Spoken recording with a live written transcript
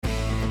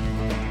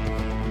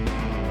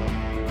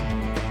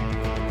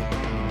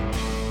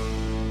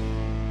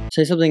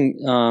say something.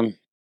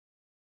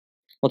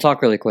 We'll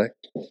talk really quick.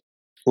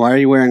 Why are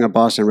you wearing a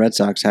Boston Red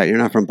Sox hat? You're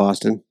not from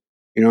Boston.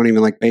 You don't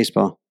even like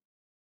baseball.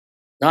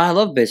 No, I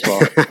love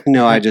baseball.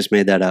 No, I just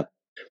made that up.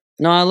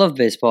 No, I love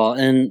baseball,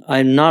 and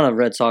I'm not a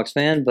Red Sox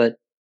fan, but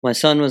my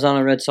son was on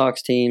a Red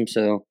Sox team,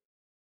 so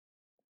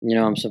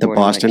I'm The supporting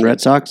Boston my Red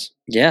kid. Sox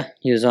Yeah,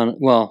 he was on.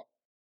 Well,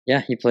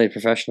 yeah, he played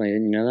professionally.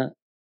 Didn't you know that?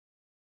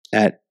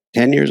 at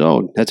 10 years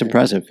old. That's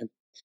impressive.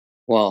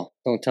 Well,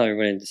 don't tell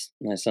everybody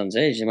my son's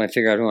age. They might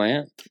figure out who I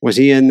am. Was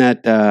he in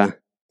that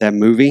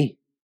movie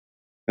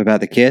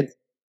about the kid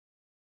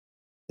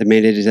that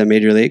made it to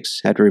Major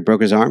Leagues after he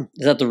broke his arm?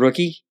 Is that the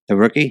Rookie? The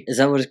Rookie? Is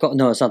that what it's called?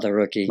 No, it's not the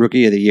Rookie.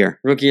 Rookie of the Year.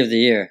 Rookie of the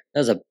Year.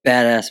 That was a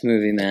badass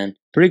movie, man.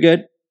 Pretty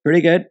good.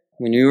 Pretty good.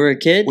 When you were a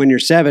kid, When you're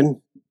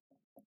 7.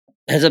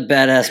 that's a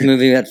badass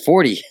movie at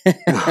 40. I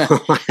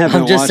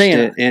haven't I'm just watched saying.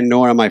 it, and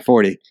nor am I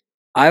 40.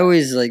 I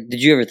always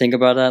did you ever think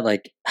about that?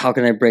 Like, how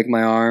can I break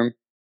my arm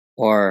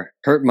or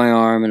hurt my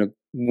arm in a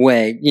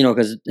way?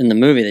 Because in the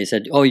movie they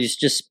said, oh, you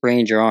just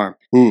sprained your arm.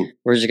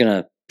 We're just going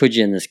to put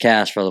you in this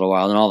cast for a little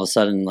while. And all of a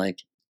sudden,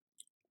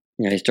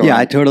 he's throwing. Yeah,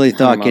 I totally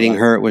thought him getting out.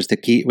 hurt was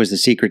the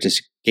secret to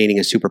gaining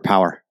a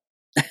superpower.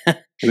 I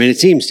mean, it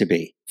seems to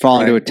be.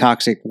 Fall into a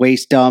toxic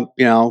waste dump,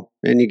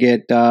 and you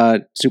get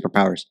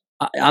superpowers.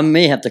 I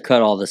may have to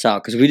cut all this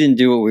out because we didn't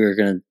do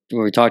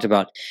what we talked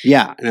about.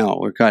 Yeah, no,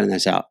 we're cutting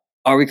this out.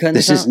 Are we cutting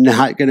this out? This is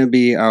not going to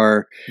be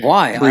our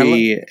Why?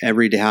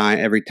 every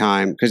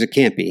time because it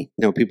can't be.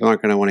 People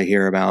aren't going to want to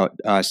hear about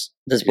us.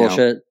 This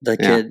bullshit, the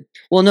kid.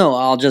 Well, no,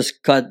 I'll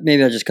just cut.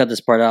 Maybe I'll just cut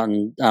this part out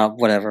and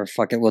whatever.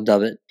 Fuck it, we'll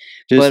dub it.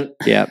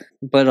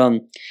 But all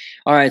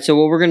right. So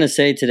what we're gonna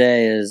say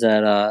today is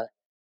that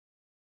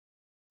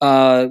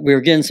we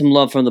were getting some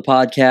love from the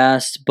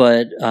podcast,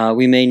 but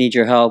we may need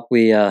your help.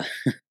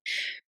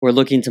 We're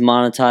looking to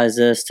monetize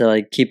this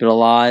to keep it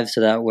alive,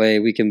 so that way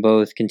we can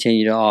both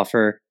continue to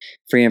offer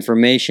free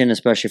information,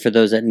 especially for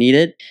those that need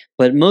it.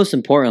 But most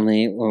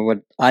importantly, or what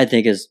I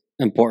think is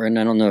important,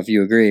 I don't know if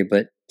you agree,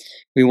 but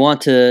we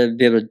want to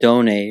be able to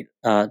donate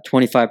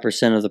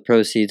 25% of the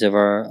proceeds of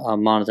our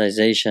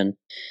monetization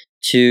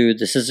to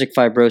the Cystic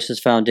Fibrosis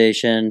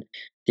Foundation,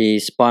 the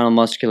Spinal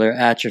Muscular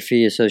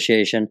Atrophy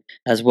Association,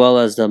 as well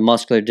as the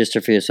Muscular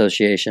Dystrophy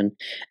Association.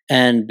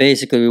 And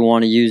basically, we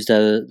want to use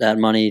that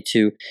money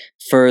to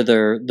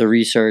further the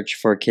research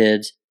for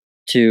kids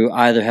to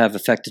either have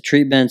effective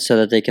treatments so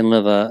that they can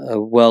live a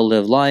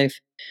well-lived life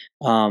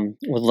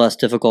with less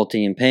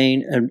difficulty and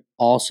pain, and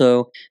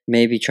also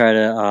maybe try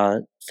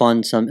to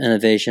fund some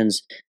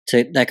innovations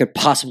that could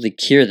possibly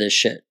cure this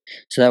shit.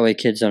 So that way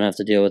kids don't have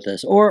to deal with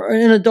this.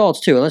 And adults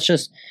too.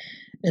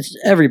 It's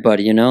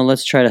everybody,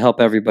 let's try to help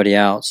everybody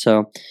out.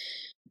 So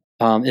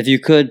if you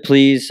could,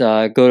 please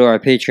go to our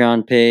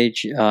Patreon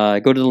page, go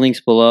to the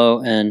links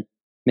below and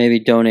maybe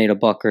donate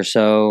 $1 or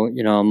so,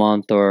 a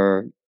month,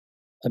 or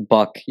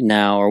 $1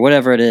 now, or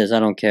whatever it is.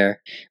 I don't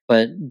care.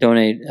 But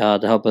donate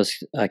to help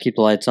us keep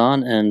the lights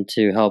on and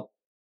to help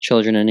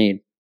children in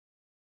need.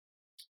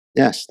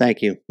 Yes,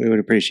 thank you. We would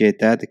appreciate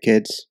that. The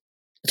kids.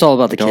 It's all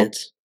about the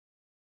kids.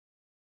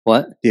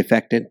 What? The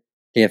affected.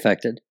 The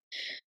affected.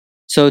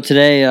 So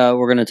today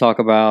we're going to talk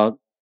about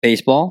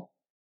baseball,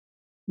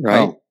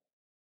 right?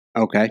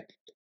 Oh, okay.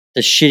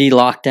 The shitty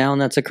lockdown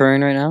that's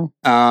occurring right now.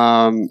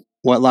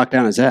 What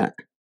lockdown is that?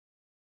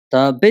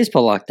 The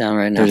baseball lockdown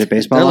right now. There's a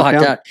baseball They're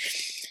lockdown? locked out.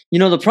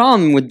 The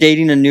problem with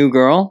dating a new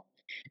girl,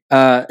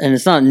 and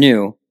it's not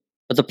new,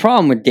 but the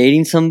problem with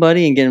dating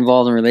somebody and getting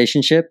involved in a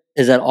relationship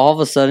is that all of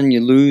a sudden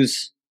you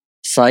lose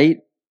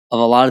sight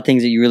of a lot of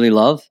things that you really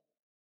love.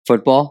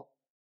 Football,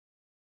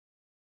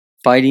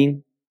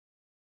 fighting,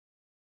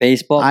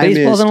 baseball.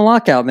 Baseball's in a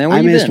lockout, man. Where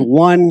I you missed been?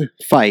 one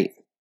fight,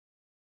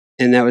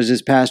 and that was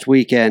this past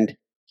weekend.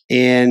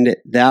 And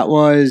that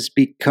was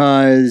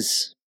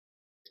because,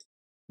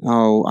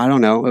 I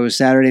don't know. It was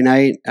Saturday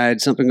night. I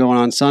had something going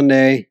on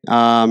Sunday.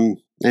 And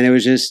it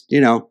was just,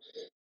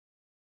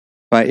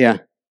 but yeah.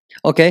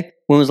 Okay.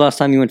 When was the last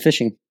time you went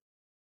fishing?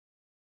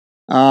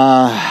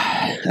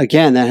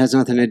 Again, that has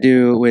nothing to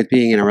do with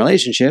being in a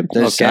relationship.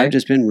 Okay. I've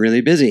just been really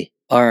busy.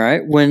 All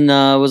right. When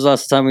was the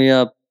last time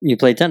you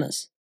played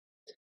tennis?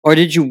 Or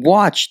did you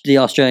watch the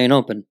Australian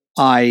Open?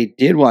 I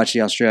did watch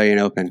the Australian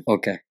Open.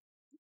 Okay.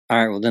 All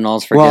right. Well, then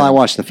all's forgiven. Well, I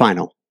watched the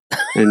final,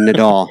 and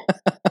Nadal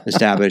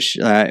established.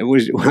 It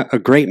was a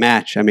great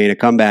match. I mean, a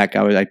comeback.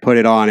 I put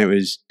it on. He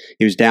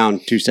was down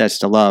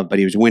 2-0, but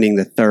he was winning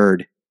the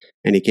third,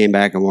 and he came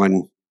back and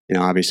won.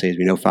 Obviously, as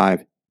we know,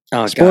 5.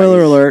 Oh,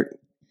 Spoiler alert.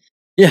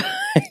 Yeah,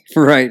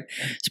 right.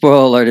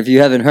 Spoiler alert. If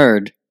you haven't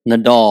heard,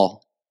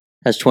 Nadal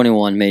has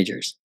 21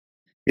 majors.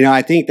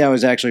 I think that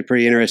was actually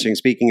pretty interesting.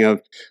 Speaking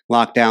of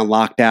lockdown,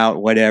 locked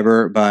out,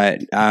 whatever,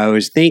 but I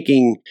was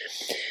thinking,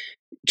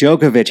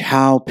 Djokovic,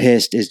 how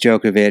pissed is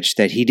Djokovic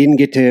that he didn't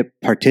get to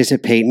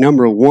participate,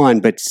 number one,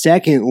 but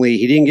secondly,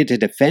 he didn't get to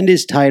defend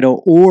his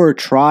title or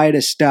try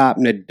to stop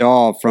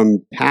Nadal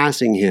from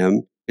passing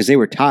him because they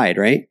were tied,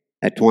 right?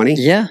 At 20?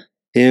 Yeah.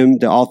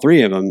 all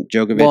three of them,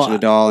 Djokovic, Well,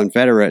 Nadal, and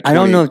Federer. I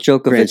don't know if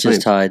Grand Djokovic is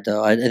Slams. tied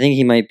though. I think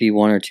he might be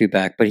 1 or 2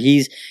 back, but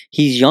he's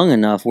young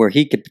enough where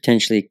he could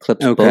potentially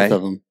eclipse Okay. both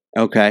of them.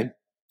 Okay,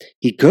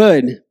 he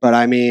could, but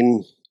I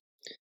mean,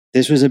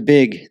 this is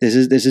big.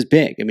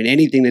 I mean,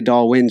 anything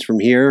Nadal wins from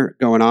here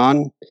going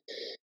on,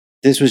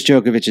 this was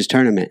Djokovic's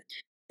tournament.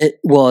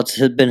 It's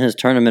been his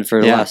tournament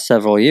for the Yeah. last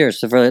several years,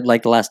 so for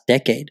like the last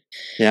decade.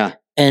 Yeah,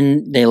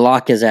 And they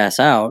lock his ass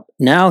out.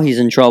 Now he's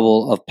in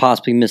trouble of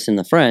possibly missing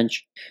the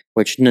French,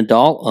 which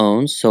Nadal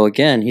owns. So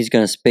again, he's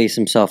going to space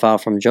himself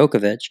out from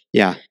Djokovic.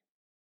 yeah.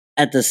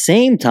 At the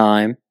same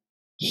time,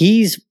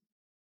 you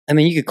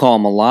could call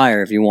him a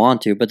liar if you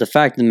want to, but the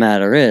fact of the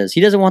matter is,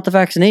 he doesn't want the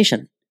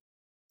vaccination.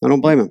 I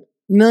don't blame him.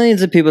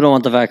 Millions of people don't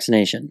want the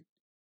vaccination.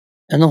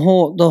 And the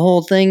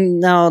whole thing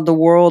now, the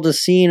world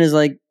is seen as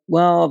like,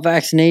 well,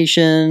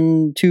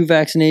 vaccination, 2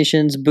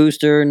 vaccinations,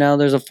 booster. Now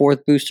there's a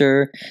 4th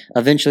booster.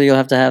 Eventually you'll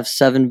have to have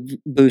 7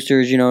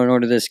 boosters, in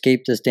order to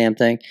escape this damn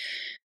thing.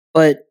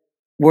 But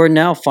we're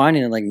now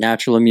finding that like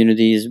natural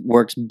immunity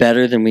works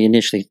better than we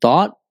initially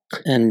thought.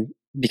 And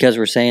because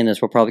we're saying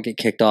this, we'll probably get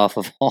kicked off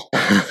of all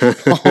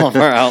of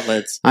our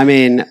outlets. I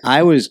mean,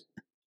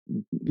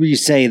 we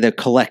say the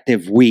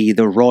collective we,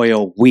 the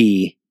royal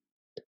we.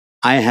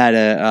 I had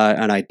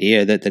an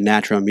idea that the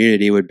natural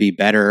immunity would be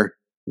better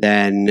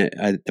than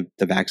the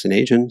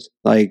vaccinations.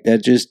 Like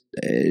that just,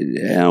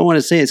 I don't want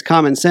to say it's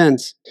common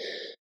sense,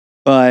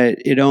 but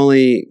it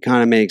only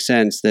kind of makes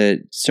sense that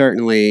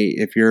certainly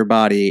if your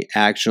body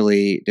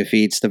actually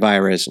defeats the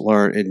virus,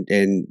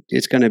 and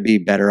it's going to be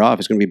better off,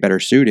 it's going to be better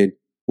suited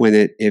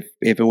if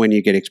and when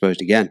you get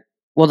exposed again.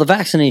 Well, the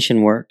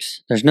vaccination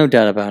works. There's no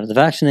doubt about it. The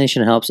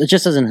vaccination helps. It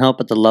just doesn't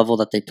help at the level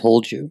that they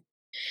told you.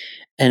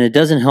 And it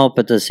doesn't help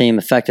at the same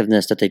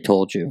effectiveness that they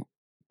told you.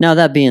 Now,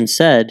 that being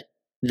said,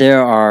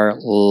 there are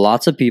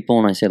lots of people,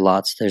 and I say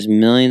lots, there's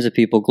millions of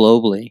people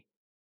globally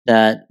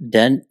that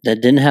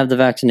didn't have the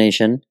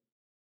vaccination,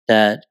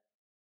 that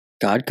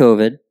got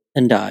COVID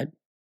and died.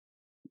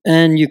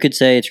 And you could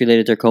say it's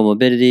related to their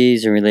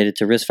comorbidities and related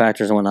to risk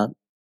factors and whatnot.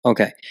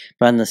 Okay.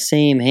 But on the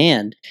same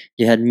hand,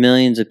 you had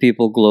millions of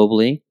people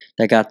globally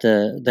that got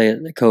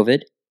the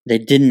COVID. They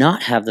did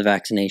not have the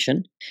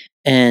vaccination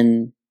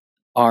and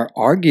are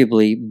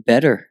arguably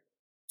better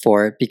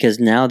for it because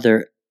now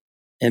they're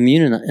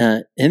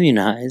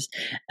immunized,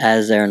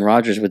 as Aaron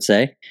Rodgers would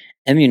say,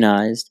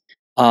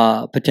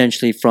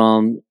 potentially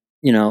from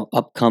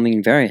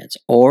upcoming variants,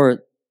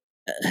 or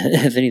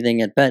if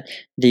anything, at best,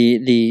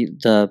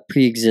 the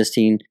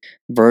pre-existing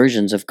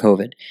versions of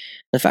COVID.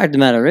 The fact of the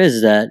matter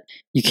is that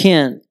you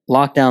can't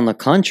lock down the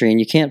country and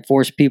you can't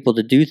force people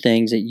to do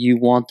things that you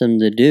want them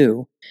to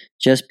do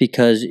just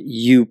because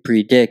you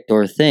predict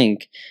or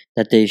think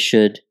that they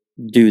should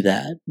do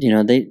that.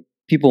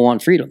 People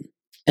want freedom.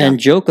 Yeah. And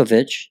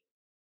Djokovic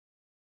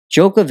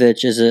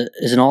is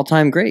an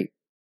all-time great.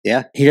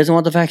 Yeah. He doesn't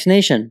want the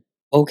vaccination.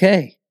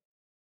 Okay.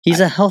 He's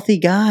a healthy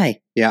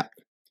guy. Yeah.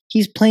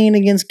 He's playing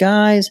against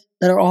guys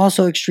that are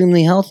also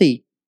extremely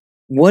healthy.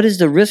 What is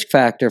the risk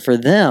factor for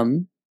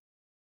them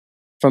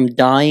from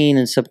dying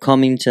and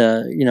succumbing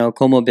to,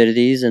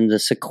 comorbidities and the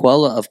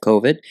sequela of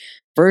COVID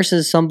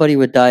versus somebody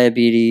with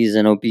diabetes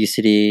and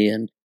obesity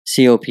and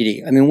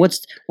COPD? I mean,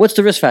 what's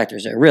the risk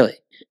factors there, really?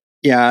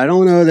 Yeah, I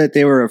don't know that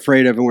they were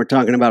afraid of, and we're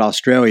talking about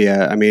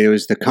Australia. I mean, it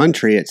was the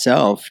country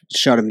itself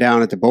shut them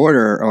down at the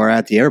border or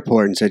at the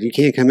airport and said, you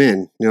can't come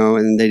in,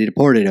 and they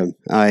deported them.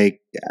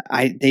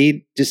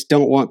 They just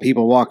don't want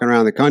people walking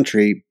around the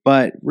country.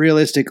 But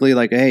realistically,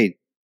 like, hey,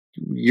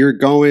 you're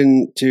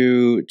going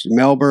to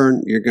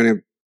Melbourne, you're going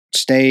to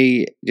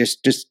stay,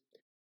 just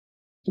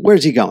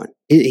where's he going?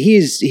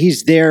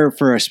 He's there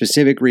for a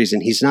specific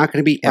reason. He's not going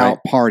to be out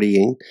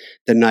partying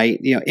the night,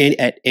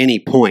 at any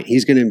point.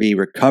 He's going to be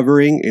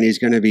recovering and he's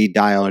going to be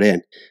dialed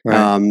in.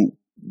 Right.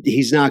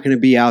 He's not going to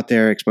be out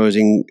there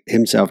exposing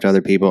himself to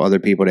other people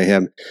to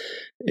him.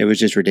 It was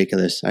just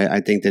ridiculous.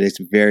 I think that it's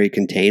very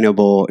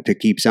containable to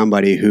keep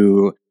somebody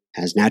who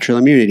has natural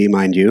immunity,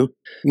 mind you.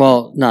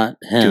 Well, not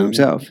him. To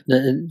himself.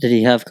 Did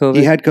he have COVID?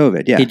 He had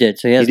COVID, yeah. He did.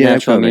 So he has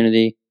natural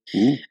immunity.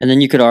 Mm-hmm. And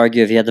then you could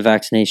argue if he had the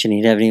vaccination,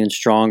 he'd have an even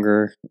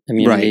stronger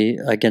immunity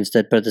against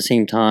it. But at the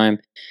same time,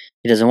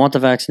 he doesn't want the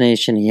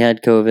vaccination. He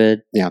had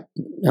COVID. Yeah.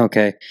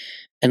 Okay.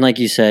 And like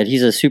you said,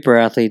 he's a super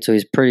athlete, so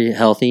he's pretty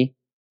healthy.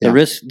 Yeah.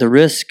 The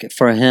risk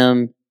for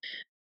him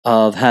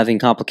of having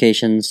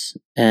complications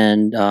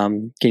and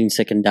getting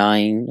sick and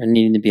dying and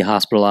needing to be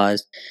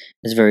hospitalized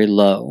is very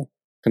low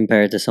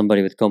compared to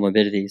somebody with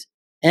comorbidities.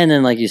 And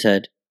then, like you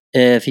said,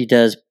 if he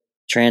does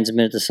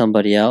transmit it to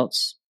somebody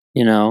else,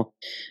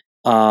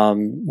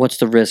 what's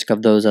the risk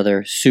of those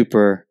other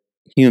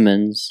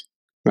superhumans?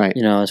 Right.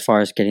 As far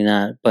as getting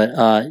that.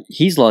 But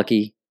he's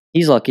lucky.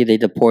 He's lucky they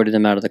deported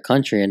him out of the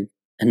country and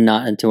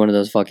not into one of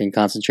those fucking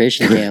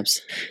concentration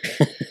camps.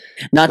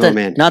 Not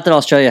that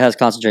Australia has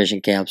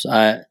concentration camps.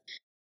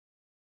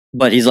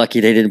 But he's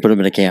lucky they didn't put him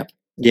in a camp.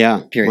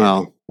 Yeah. Period.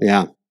 Well,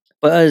 yeah.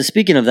 But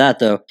speaking of that,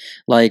 though,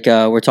 like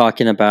we're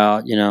talking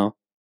about,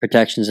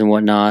 protections and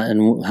whatnot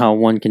and how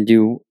one can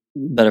do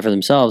better for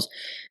themselves.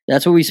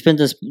 that's what we spent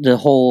the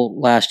whole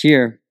last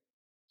year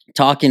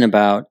talking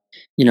about.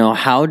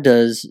 How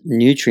does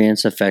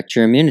nutrients affect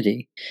your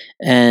immunity?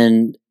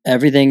 And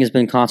everything has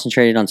been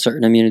concentrated on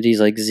certain immunities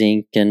like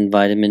zinc and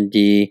vitamin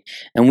D.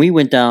 And we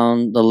went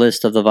down the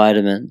list of the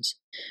vitamins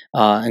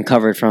and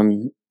covered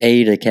from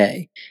A to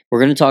K. We're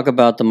going to talk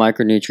about the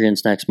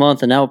micronutrients next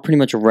month, and that will pretty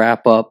much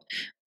wrap up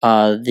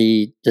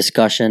the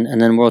discussion.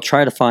 And then we'll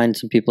try to find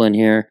some people in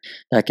here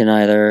that can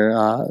either,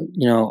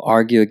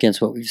 argue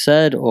against what we've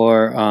said,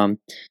 or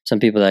some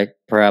people that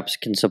perhaps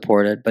can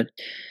support it. But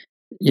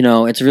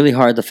it's really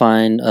hard to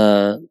find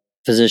a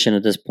physician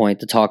at this point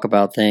to talk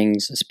about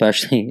things,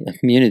 especially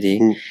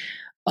immunity,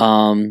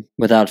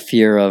 without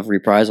fear of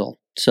reprisal.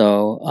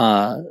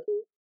 So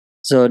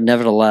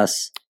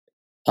nevertheless,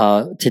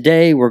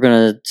 today we're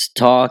going to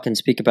talk and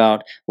speak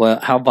about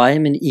how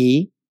vitamin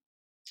E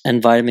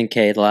and vitamin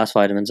K, the last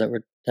vitamins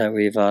that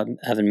we've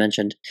haven't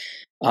mentioned,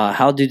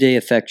 how do they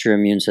affect your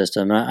immune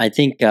system? And I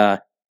think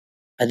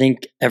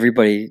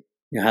everybody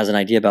has an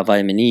idea about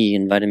vitamin E,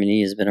 and vitamin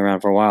E has been around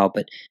for a while,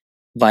 but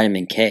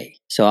vitamin K.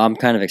 So I'm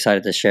kind of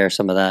excited to share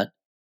some of that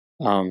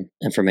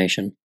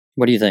information.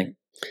 What do you think?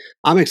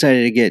 I'm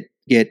excited to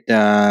get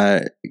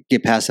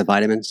past the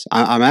vitamins.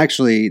 I'm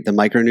actually, the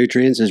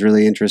micronutrients is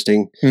really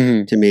interesting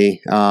to me.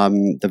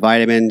 The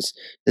vitamins.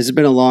 This has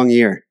been a long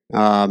year.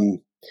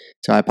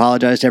 So I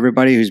apologize to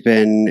everybody who's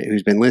been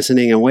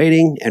listening and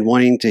waiting and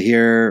wanting to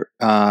hear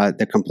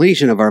the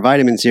completion of our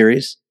vitamin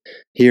series.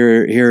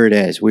 Here it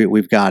is.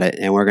 We've got it,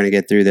 and we're going to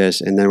get through this,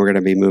 and then we're going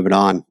to be moving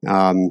on.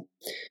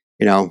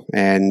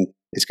 And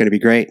it's going to be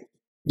great.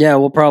 Yeah,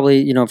 we'll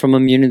probably, from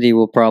immunity,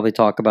 we'll probably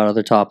talk about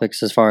other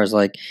topics as far as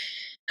like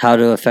how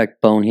to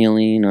affect bone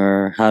healing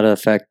or how to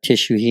affect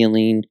tissue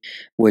healing,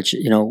 which,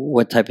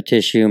 what type of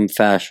tissue,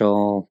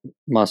 fascial,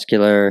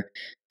 muscular,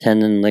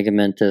 tendon,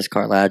 ligamentous,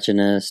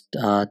 cartilaginous,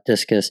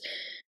 discus.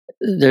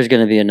 There's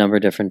going to be a number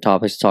of different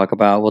topics to talk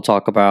about. We'll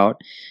talk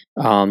about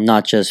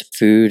not just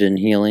food and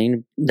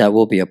healing, that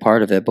will be a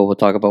part of it, but we'll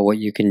talk about what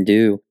you can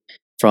do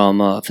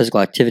from a physical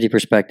activity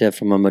perspective,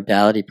 from a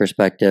modality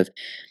perspective,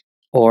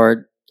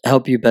 or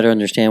help you better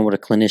understand what a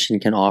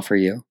clinician can offer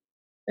you.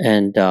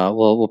 And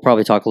we'll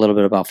probably talk a little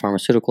bit about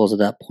pharmaceuticals at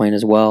that point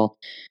as well.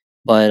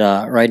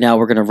 But right now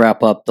we're going to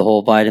wrap up the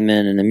whole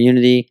vitamin and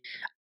immunity.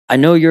 I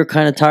know you're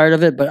kind of tired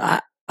of it,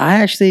 but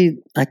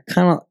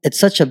it's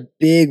such a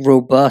big,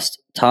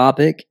 robust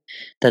topic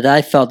that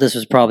I felt this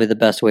was probably the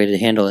best way to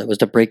handle it, was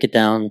to break it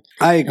down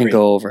and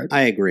go over it.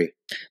 I agree.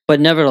 But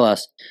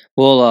nevertheless,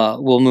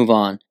 we'll move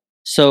on.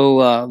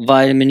 So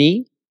vitamin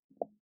E,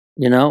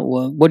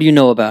 what do you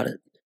know about it?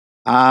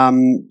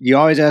 You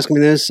always ask me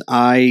this.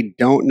 I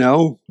don't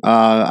know.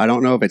 I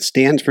don't know if it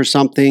stands for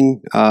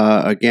something,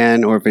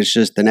 again, or if it's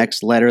just the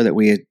next letter that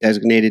we had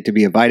designated to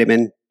be a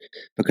vitamin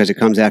because it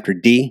comes after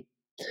D.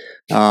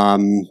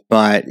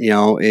 But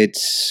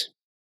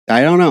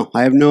I don't know.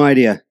 I have no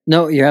idea.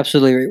 No, you're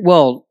absolutely right.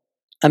 Well,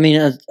 I mean,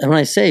 when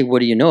I say, what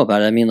do you know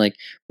about it? I mean, like,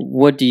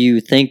 what do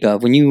you think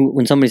of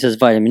when somebody says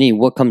vitamin E?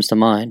 What comes to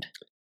mind?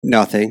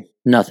 Nothing.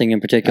 Nothing in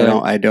particular.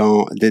 I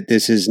don't.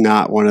 This is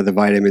not one of the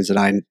vitamins that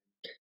I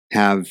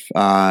have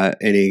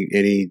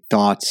any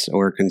thoughts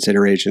or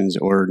considerations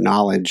or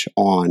knowledge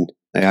on.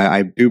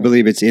 I do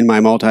believe it's in my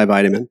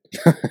multivitamin.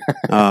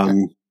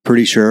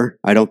 Pretty sure.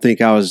 I don't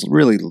think I was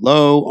really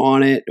low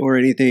on it or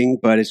anything,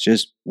 but it's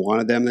just one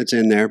of them that's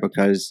in there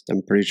because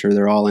I'm pretty sure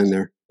they're all in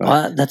there.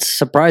 That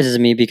surprises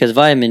me because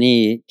vitamin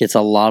E gets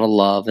a lot of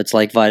love. It's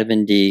like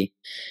vitamin D.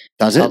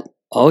 Does it?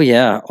 Oh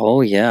yeah.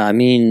 I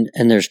mean,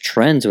 and there's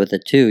trends with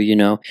it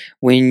too.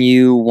 When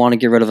you want to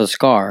get rid of a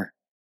scar,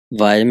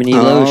 vitamin E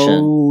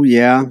lotion. Oh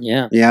yeah.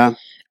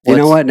 You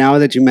know what? Now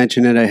that you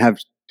mention it, I have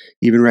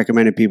even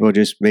recommended people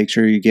just make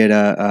sure you get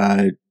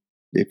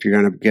if you're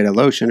going to get a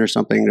lotion or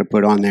something to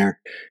put on there,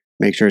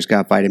 make sure it's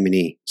got vitamin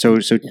E. So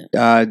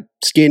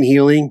skin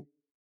healing.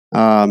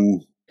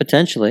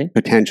 Potentially.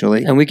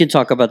 And we can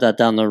talk about that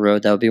down the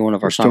road. That would be one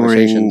of our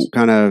conversations.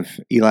 Kind of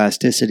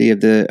elasticity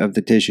of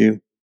the tissue.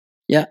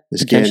 Yeah,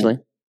 potentially.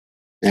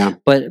 Yeah.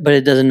 But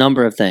it does a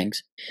number of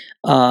things.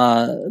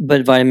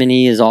 But vitamin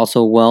E is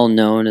also well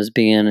known as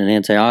being an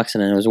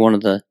antioxidant. It was one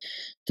of the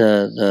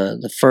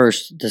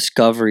first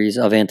discoveries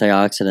of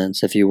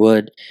antioxidants, if you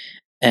would.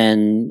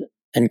 And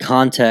in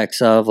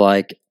context of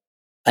like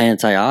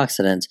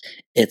antioxidants,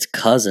 its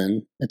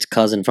cousin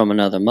from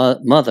another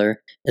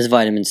mother is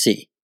vitamin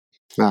C.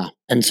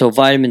 And so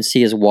vitamin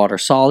C is water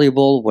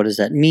soluble. What does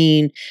that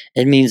mean?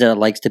 It means that it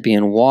likes to be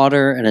in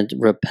water and it's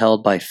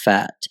repelled by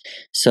fat.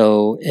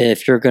 So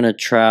if you're going to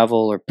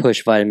travel or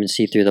push vitamin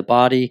C through the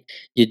body,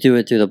 you do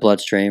it through the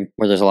bloodstream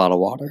where there's a lot of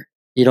water.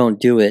 You don't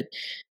do it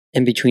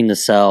in between the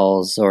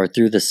cells or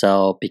through the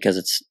cell because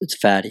it's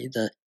fatty.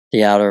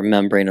 The outer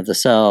membrane of the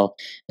cell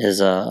is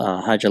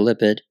a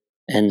hydrolipid.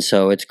 And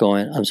so it's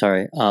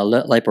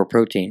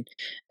lipoprotein,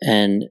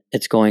 and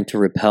it's going to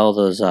repel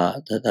those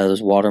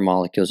water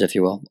molecules, if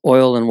you will.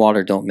 Oil and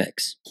water don't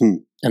mix,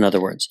 in other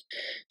words.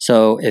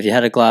 So if you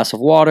had a glass of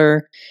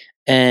water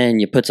and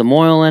you put some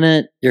oil in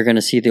it, you're going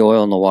to see the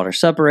oil and the water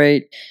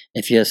separate.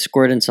 If you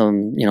squirt in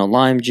some,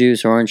 lime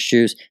juice or orange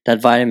juice,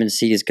 that vitamin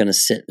C is going to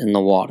sit in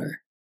the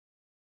water.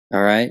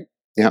 All right?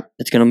 Yep.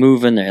 It's going to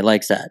move in there. It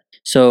likes that.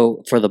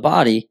 So for the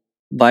body,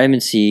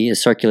 vitamin C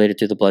is circulated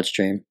through the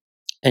bloodstream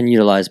and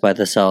utilized by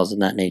the cells in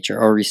that nature,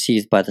 or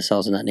received by the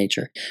cells in that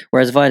nature.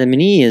 Whereas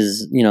vitamin E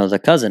is,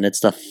 the cousin. It's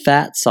the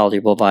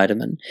fat-soluble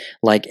vitamin,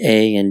 like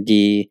A and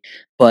D,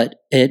 but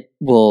it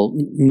will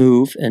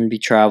move and be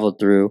traveled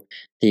through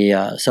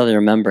the cellular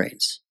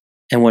membranes.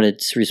 And what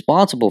it's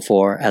responsible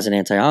for as an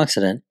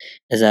antioxidant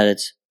is that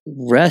it's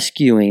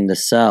rescuing the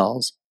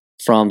cells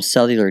from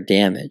cellular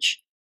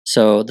damage.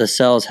 So the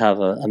cells have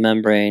a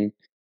membrane,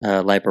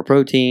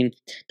 lipoprotein.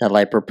 That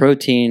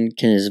lipoprotein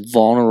is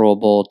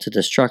vulnerable to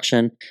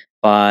destruction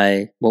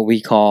by what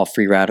we call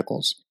free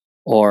radicals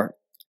or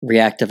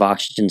reactive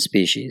oxygen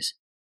species.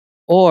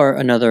 Or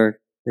another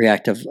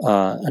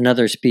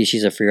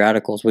species of free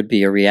radicals would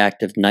be a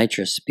reactive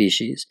nitrous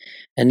species.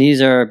 And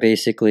these are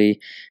basically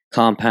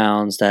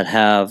compounds that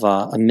have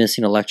a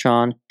missing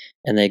electron,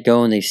 and they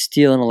go and they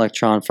steal an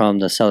electron from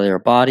the cellular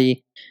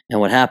body. And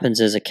what happens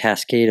is a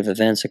cascade of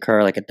events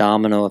occur, like a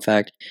domino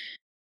effect.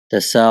 The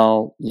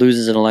cell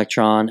loses an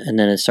electron, and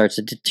then it starts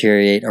to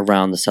deteriorate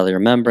around the cellular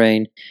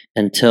membrane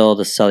until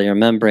the cellular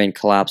membrane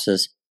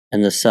collapses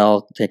and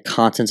the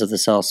contents of the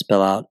cell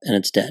spill out, and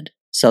it's dead.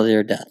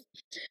 Cellular death.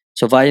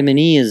 So vitamin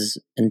E is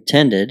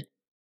intended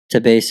to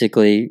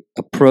basically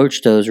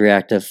approach those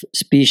reactive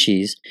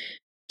species,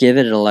 give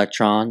it an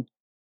electron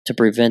to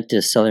prevent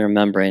the cellular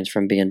membranes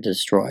from being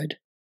destroyed.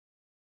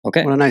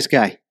 Okay? What a nice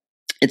guy.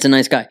 It's a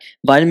nice guy.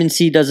 Vitamin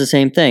C does the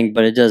same thing,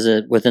 but it does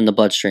it within the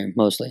bloodstream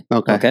mostly.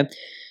 Okay.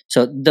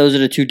 So those are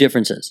the two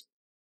differences.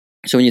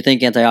 So when you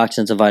think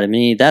antioxidants of vitamin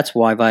E, that's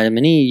why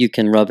vitamin E, you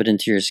can rub it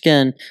into your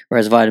skin,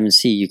 whereas vitamin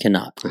C, you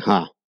cannot.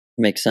 Uh-huh.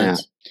 Makes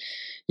sense.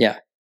 Yeah.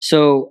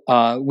 So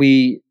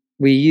we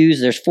use,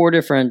 there's 4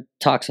 different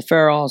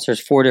toxopherols, there's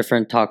 4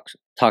 different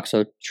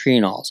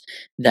toxotrienols.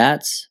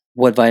 That's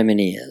what vitamin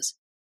E is.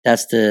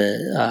 That's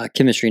the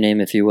chemistry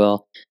name, if you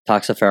will,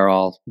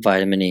 toxopherol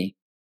vitamin E.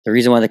 The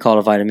reason why they call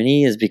it vitamin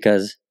E is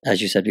because,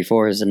 as you said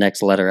before, is the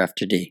next letter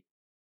after D,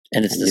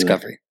 and it's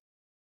discovery.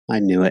 I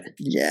knew it.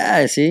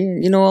 Yeah, see,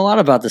 you know a lot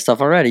about this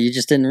stuff already. You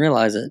just didn't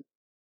realize it,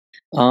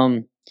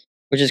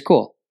 which is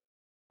cool.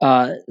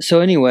 So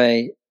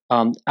anyway,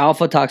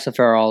 alpha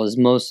toxopherol is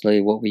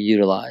mostly what we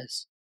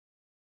utilize.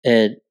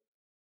 It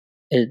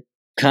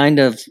kind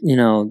of,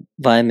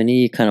 vitamin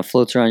E kind of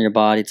floats around your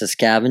body. It's a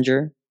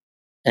scavenger,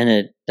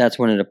 and that's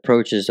when it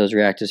approaches those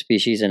reactive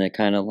species, and it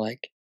kind of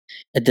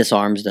it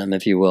disarms them,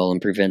 if you will,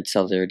 and prevents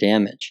cellular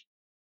damage.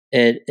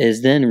 It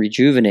is then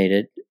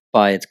rejuvenated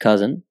by its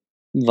cousin,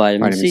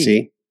 vitamin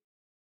C.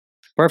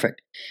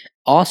 Perfect.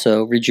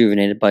 Also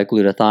rejuvenated by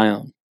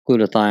glutathione.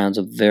 Glutathione is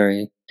a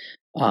very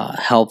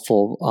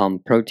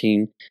helpful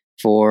protein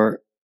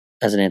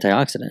as an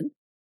antioxidant.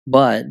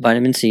 But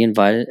vitamin C and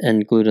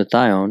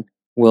glutathione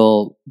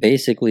will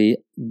basically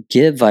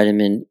give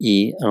vitamin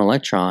E an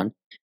electron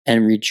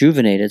and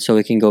rejuvenate it so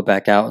it can go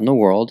back out in the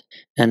world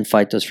and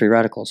fight those free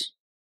radicals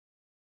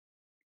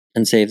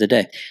and save the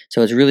day.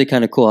 So it's really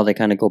kind of cool how they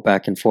kind of go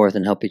back and forth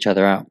and help each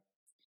other out.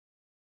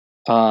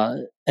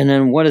 And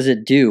then what does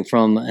it do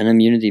from an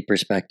immunity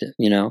perspective?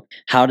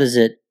 How does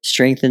it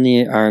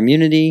strengthen our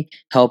immunity,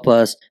 help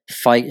us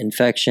fight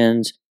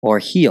infections or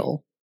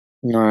heal?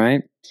 All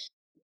right.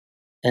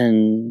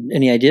 And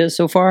any ideas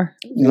so far?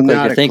 You look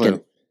like you're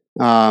thinking.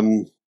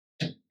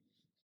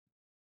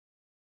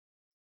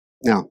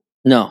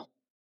 No.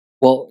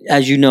 Well,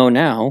 as you know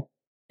now,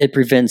 it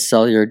prevents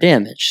cellular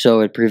damage.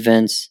 So it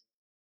prevents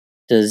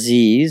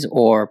disease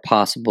or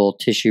possible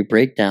tissue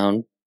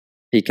breakdown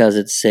because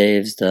it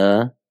saves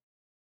the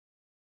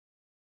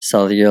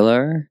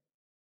cellular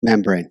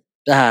membrane.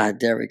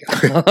 There we go.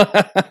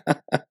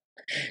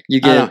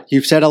 You get it.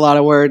 You've said a lot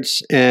of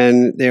words,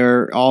 and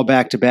they're all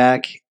back to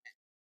back.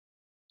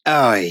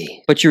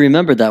 But you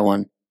remembered that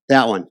one.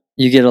 That one.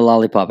 You get a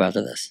lollipop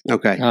after this.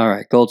 Okay. All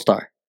right. Gold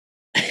star.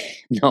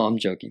 No, I'm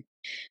joking.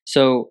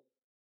 So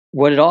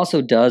what it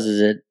also does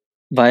is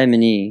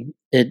vitamin E,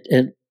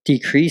 it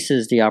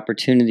decreases the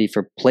opportunity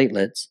for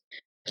platelets.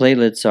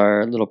 Platelets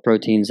are little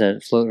proteins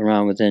that float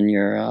around within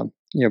your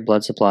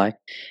blood supply.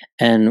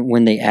 And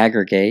when they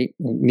aggregate,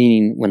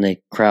 meaning when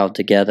they crowd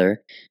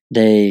together,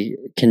 they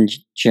can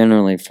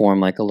generally form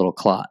like a little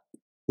clot.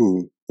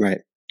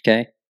 Right.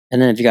 Okay.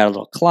 And then if you got a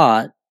little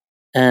clot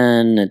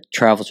and it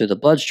travels through the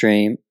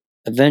bloodstream,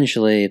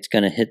 eventually it's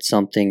going to hit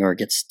something or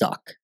get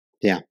stuck.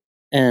 Yeah.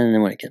 And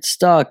then when it gets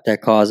stuck,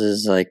 that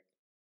causes like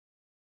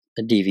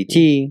a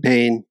DVT,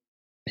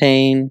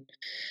 pain,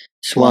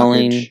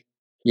 swelling,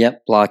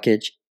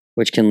 blockage,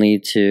 which can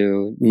lead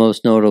to,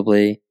 most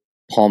notably,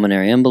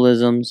 pulmonary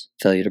embolisms,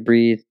 failure to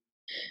breathe,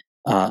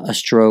 a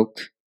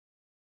stroke,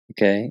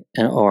 okay,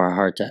 or a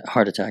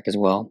heart attack as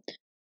well.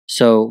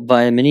 So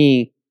vitamin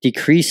E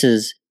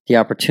decreases the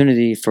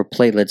opportunity for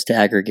platelets to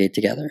aggregate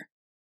together.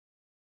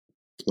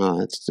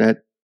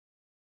 That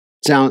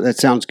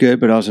sounds good,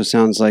 but also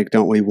sounds like,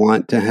 don't we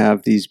want to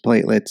have these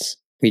platelets?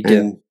 We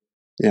do.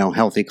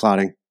 healthy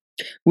clotting.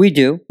 We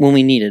do when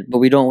we need it, but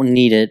we don't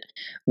need it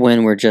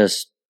when we're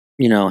just,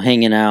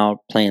 hanging out,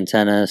 playing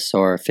tennis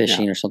or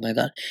fishing or something like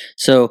that.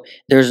 So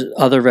there's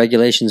other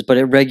regulations, but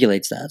it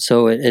regulates that.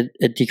 So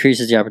it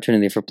decreases the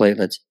opportunity for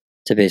platelets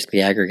to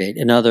basically aggregate.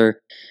 And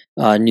other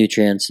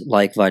nutrients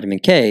like vitamin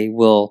K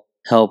will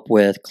help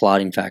with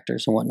clotting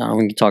factors and whatnot.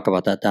 We can talk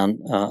about that down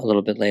a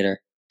little bit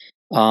later.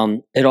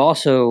 It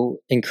also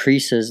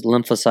increases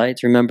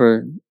lymphocytes.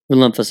 Remember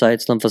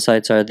lymphocytes?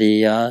 Lymphocytes are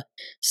the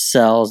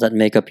cells that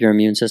make up your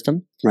immune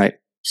system. Right.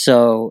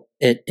 So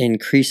it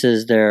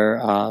increases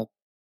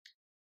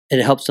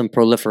it helps them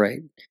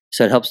proliferate.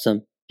 So it helps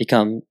them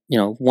become,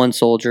 one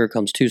soldier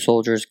becomes two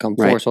soldiers, become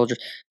four soldiers.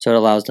 So it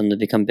allows them to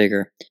become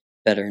bigger,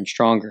 better, and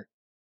stronger.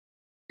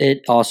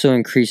 It also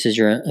increases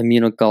your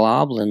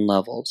immunoglobulin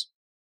levels.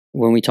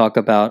 When we talk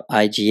about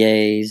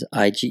IgAs,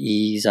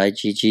 IgEs,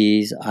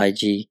 IgGs,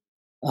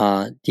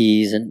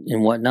 IgDs,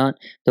 and whatnot,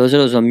 those are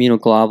those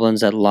immunoglobulins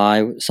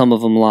that some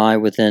of them lie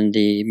within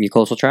the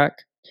mucosal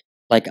tract,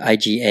 like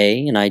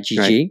IgA and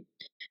IgG,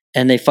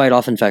 and they fight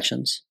off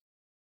infections,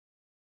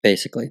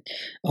 basically.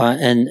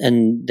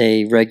 And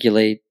they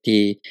regulate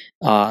the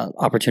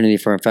opportunity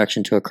for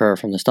infection to occur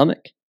from the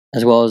stomach,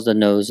 as well as the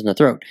nose and the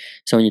throat.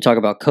 So when you talk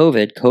about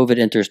COVID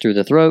enters through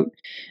the throat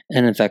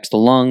and infects the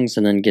lungs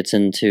and then gets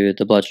into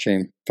the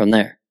bloodstream from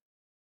there.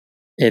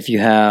 If you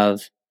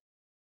have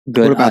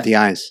good... What about the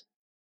eyes?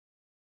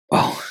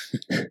 Oh,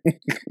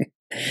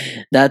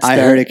 I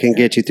heard it can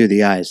get you through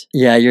the eyes.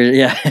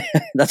 Yeah.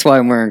 That's why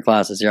I'm wearing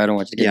glasses here. I don't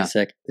want you to get you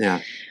sick. Yeah.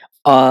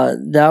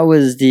 That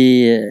was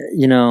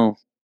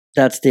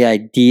that's the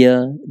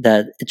idea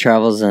that it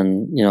travels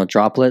in,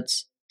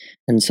 droplets.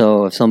 And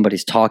so if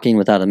somebody's talking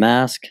without a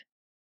mask,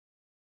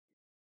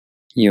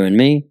 you and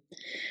me,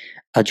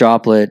 a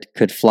droplet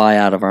could fly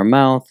out of our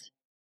mouth,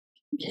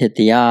 hit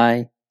the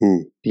eye,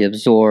 be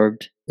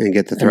absorbed, and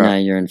get the throat. And now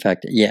you're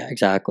infected. Yeah,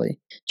 exactly.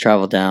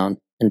 Travel down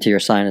into your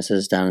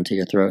sinuses, down into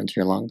your throat, into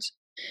your lungs.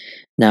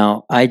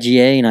 Now,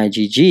 IgA and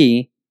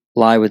IgG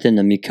lie within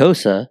the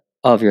mucosa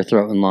of your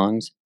throat and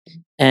lungs.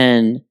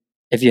 And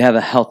if you have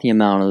a healthy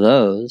amount of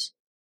those,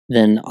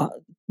 then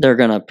they're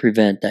going to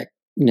prevent that,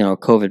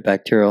 COVID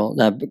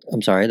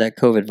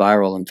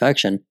viral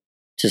infection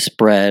to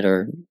spread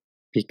or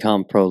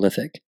become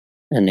prolific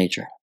in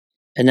nature.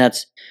 And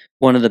that's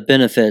one of the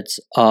benefits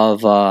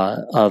of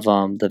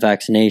the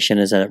vaccination,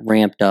 is that it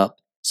ramped up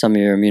some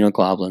of your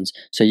immunoglobulins,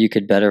 so you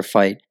could better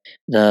fight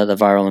the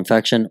viral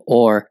infection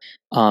or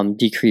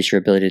decrease your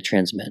ability to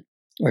transmit,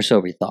 or so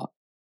we thought,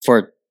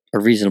 for a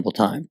reasonable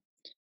time.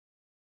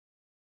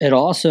 It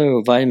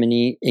also, vitamin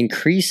E,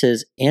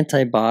 increases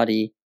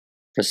antibody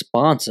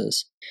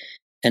responses.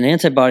 And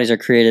antibodies are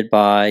created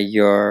by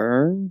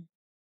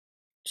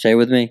say it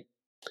with me.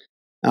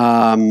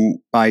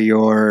 By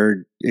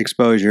your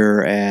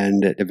exposure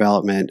and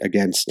development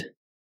against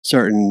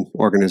certain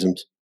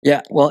organisms.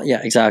 Yeah, well,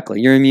 yeah,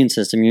 exactly. Your immune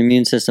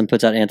system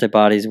puts out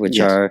antibodies, which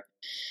are,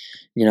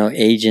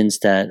 agents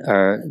that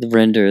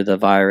render the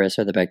virus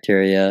or the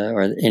bacteria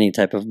or any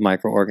type of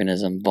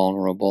microorganism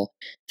vulnerable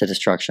to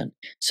destruction.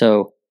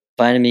 So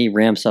vitamin E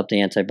ramps up the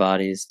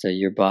antibodies so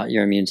your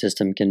immune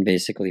system can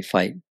basically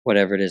fight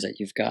whatever it is that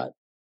you've got.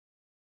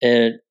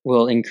 It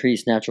will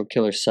increase natural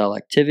killer cell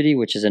activity,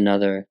 which is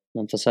another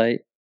lymphocyte,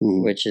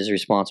 which is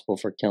responsible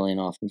for killing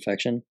off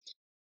infection.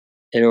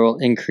 It will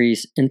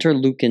increase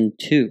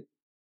interleukin-2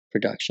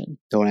 production.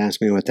 Don't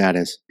ask me what that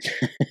is.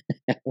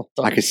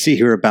 I could see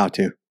you're about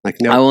to.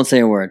 No. I won't say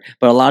a word,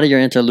 but a lot of your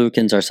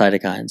interleukins are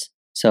cytokines.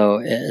 So,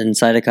 and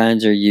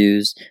cytokines are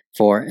used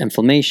for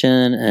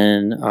inflammation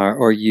and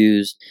or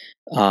used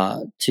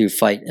to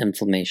fight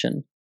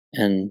inflammation.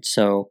 And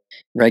so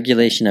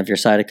regulation of your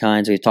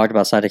cytokines, we've talked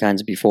about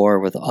cytokines before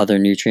with other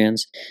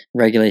nutrients.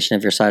 Regulation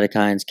of your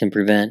cytokines can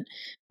prevent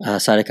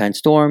cytokine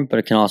storm, but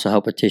it can also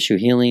help with tissue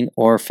healing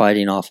or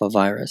fighting off a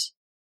virus.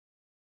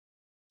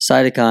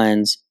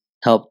 Cytokines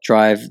help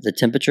drive the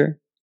temperature.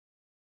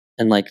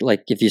 And like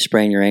if you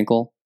sprain your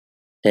ankle,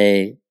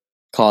 they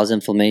cause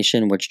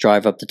inflammation, which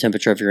drive up the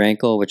temperature of your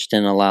ankle, which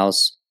then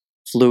allows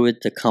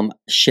fluid to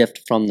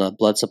shift from the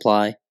blood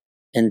supply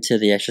into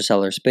the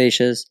extracellular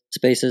spaces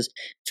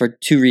for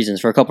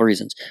a couple of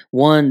reasons.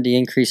 One, the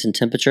increase in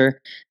temperature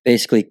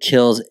basically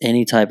kills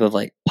any type of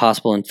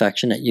possible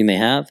infection that you may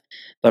have,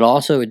 but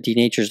also it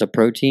denatures the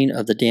protein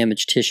of the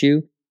damaged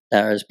tissue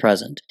that is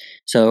present.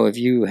 So if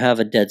you have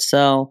a dead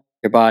cell,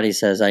 your body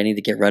says, I need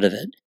to get rid of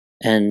it.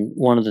 And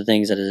one of the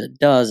things that it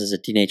does is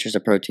it denatures the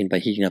protein by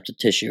heating up the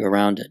tissue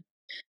around it.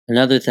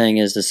 Another thing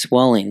is the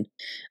swelling.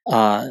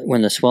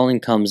 When the swelling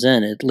comes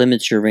in, it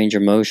limits your range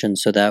of motion,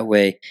 so that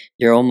way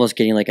you're almost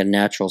getting like a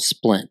natural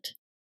splint,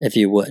 if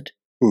you would.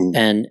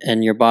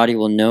 And your body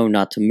will know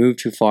not to move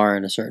too far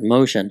in a certain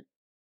motion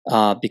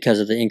because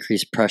of the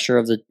increased pressure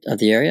of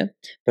the area,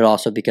 but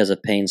also because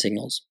of pain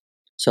signals.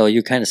 So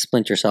you kind of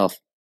splint yourself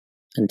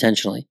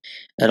intentionally.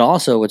 And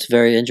also, what's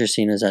very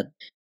interesting is that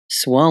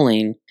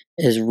swelling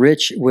is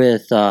rich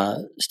with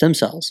stem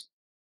cells.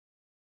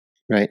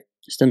 Right.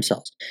 Stem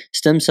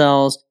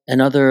cells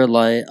and other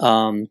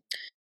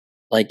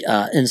like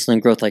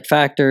insulin growth-like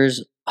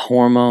factors,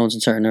 hormones,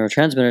 and certain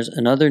neurotransmitters,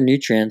 and other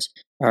nutrients,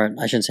 or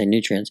I shouldn't say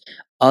nutrients,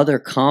 other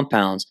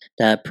compounds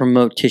that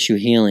promote tissue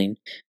healing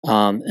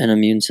and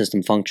immune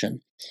system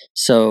function.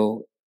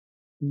 So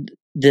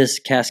this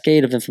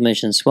cascade of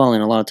inflammation and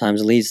swelling a lot of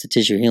times leads to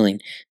tissue healing,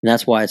 and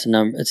that's why it's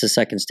a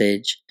second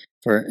stage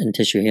in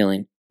tissue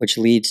healing, which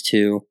leads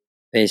to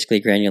basically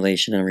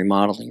granulation and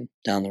remodeling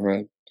down the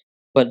road.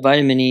 But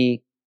vitamin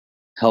E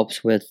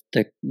helps with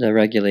the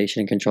regulation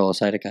and control of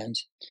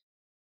cytokines.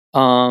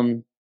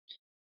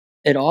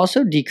 It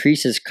also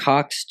decreases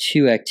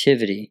COX-2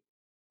 activity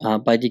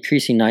by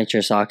decreasing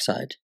nitrous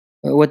oxide.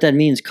 What that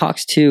means,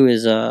 COX-2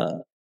 is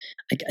I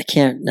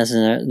can't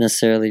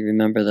necessarily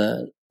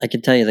remember I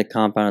can tell you the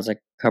compound is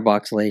like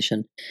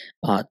carboxylation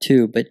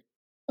 2, but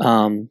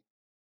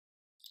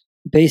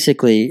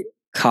basically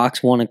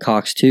COX-1 and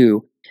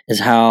COX-2 is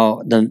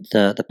how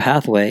the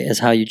pathway is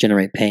how you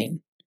generate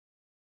pain.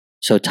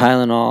 So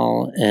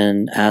Tylenol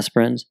and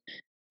aspirins,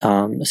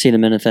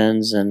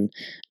 acetaminophen and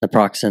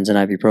naproxens and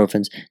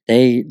ibuprofens,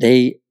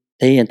 they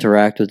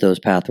interact with those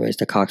pathways,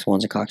 the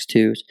COX-1s and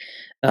COX-2s,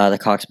 the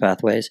COX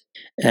pathways,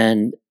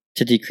 and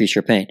to decrease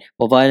your pain.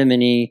 Well,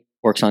 vitamin E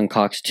works on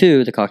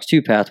COX-2, the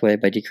COX-2 pathway,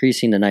 by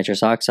decreasing the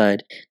nitrous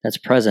oxide that's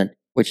present,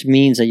 which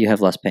means that you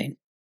have less pain.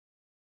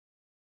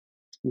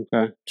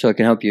 Okay. So it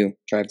can help you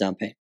drive down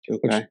pain.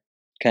 Okay.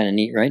 Kind of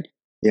neat, right?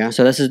 Yeah.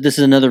 So this is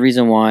another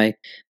reason why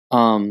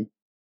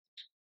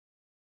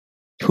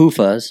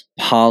PUFAs,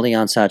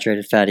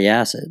 polyunsaturated fatty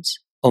acids,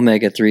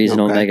 omega-3s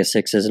and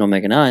omega-6s and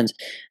omega-9s,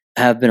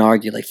 have been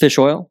argued, like fish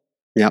oil.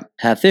 Yep.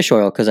 Have fish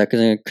oil because that's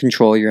going to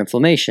control your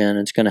inflammation.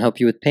 It's going to help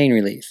you with pain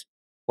relief.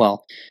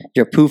 Well,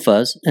 your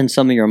PUFAs and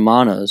some of your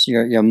monos,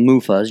 your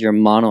MUFAs, your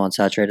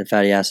monounsaturated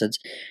fatty acids,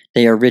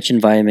 they are rich in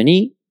vitamin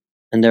E,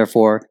 and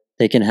therefore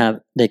they can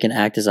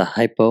act as a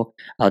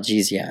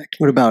hypoalgesiac.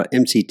 What about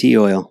MCT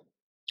oil?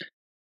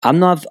 I'm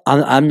not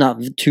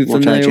too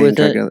familiar with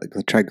it.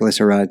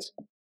 Triglycerides.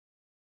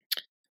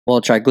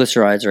 Well,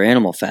 triglycerides are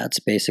animal fats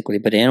basically,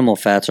 but animal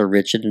fats are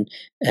rich in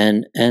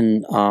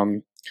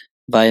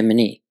vitamin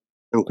E,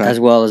 as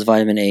well as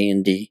vitamin A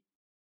and D.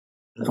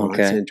 Oh,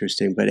 that's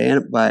interesting.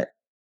 But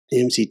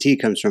MCT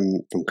comes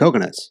from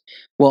coconuts.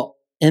 Well,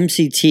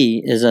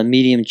 MCT is a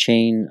medium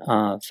chain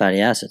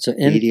fatty acid. So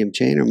medium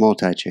chain or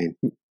multi chain?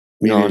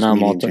 No, not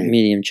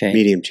medium chain.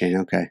 Medium chain.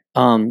 Okay.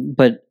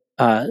 But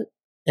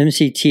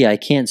MCT, I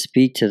can't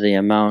speak to the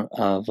amount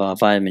of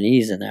vitamin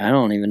E's in there. I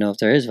don't even know if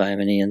there is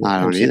vitamin E in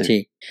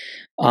MCT.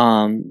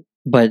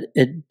 But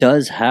it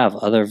does have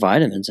other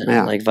vitamins in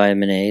it, like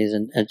vitamin A's,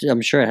 and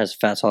I'm sure it has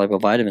fat-soluble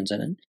vitamins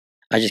in it.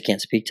 I just can't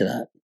speak to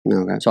that.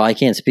 Okay. So I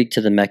can't speak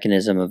to the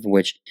mechanism of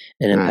which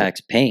it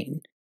impacts pain.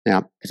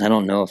 Yeah. Because I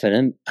don't know if it.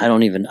 I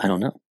don't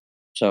know.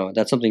 So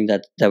that's something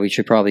that we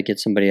should probably get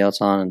somebody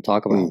else on and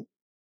talk about.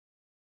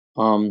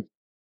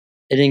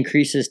 It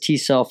increases T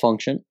cell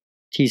function.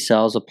 T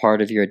cells are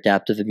part of your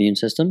adaptive immune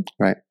system.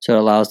 Right. So it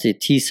allows the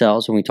T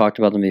cells, when we talked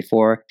about them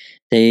before,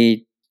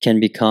 they can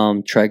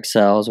become Treg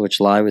cells, which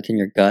lie within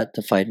your gut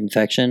to fight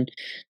infection.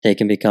 They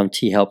can become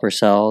T helper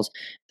cells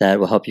that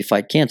will help you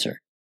fight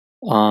cancer.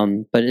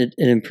 But it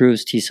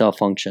improves T cell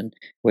function,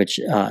 which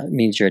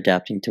means you're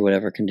adapting to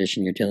whatever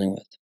condition you're dealing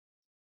with.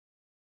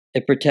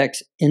 It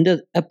protects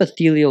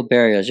epithelial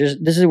barriers.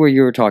 This is where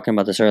you were talking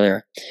about this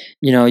earlier.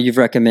 You've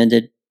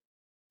recommended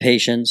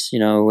patients,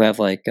 who have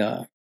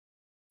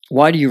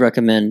why do you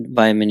recommend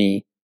vitamin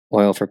E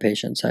oil for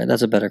patients?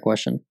 That's a better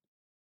question.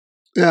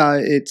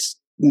 It's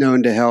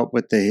known to help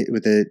with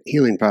the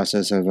healing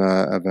process of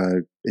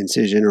a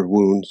incision or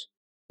wounds.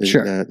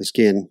 The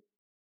skin.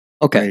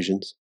 Okay.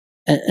 Abrasions.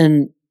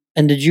 And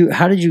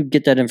how did you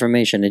get that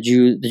information? Did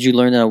you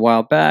learn that a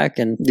while back?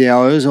 And yeah,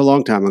 it was a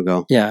long time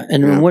ago. Yeah.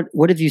 And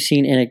what have you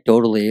seen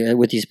anecdotally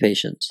with these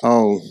patients?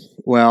 Oh,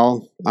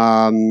 well,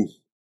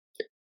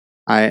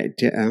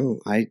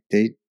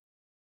 they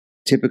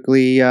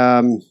typically,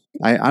 I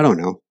don't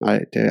know.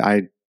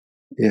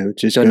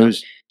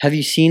 Have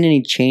you seen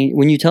any change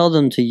when you tell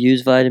them to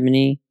use vitamin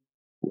E?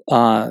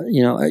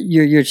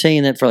 You're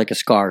saying that for like a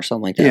scar or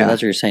something like that. Yeah.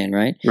 That's what you're saying,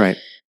 right? Right.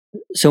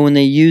 So when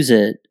they use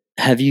it,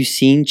 have you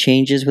seen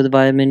changes with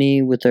vitamin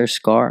E with their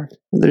scar?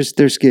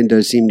 Their skin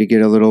does seem to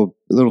get a little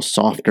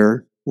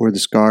softer, where the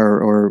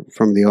scar or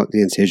from the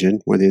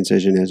incision, where the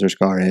incision is or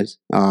scar is.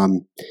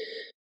 That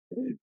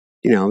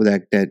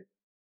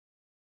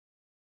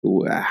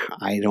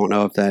I don't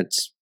know if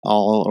that's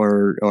all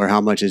or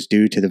how much is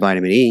due to the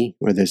vitamin E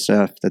or the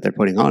stuff that they're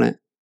putting on it.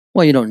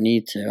 Well, you don't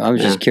need to. I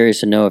was just curious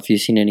to know if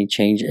you've seen any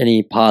change,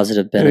 any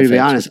positive benefits. To be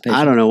honest,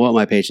 I don't know what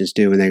my patients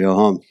do when they go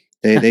home.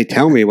 They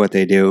tell me what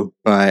they do,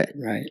 but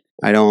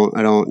I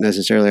don't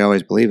necessarily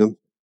always believe them.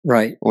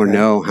 Right. Or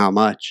know how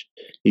much.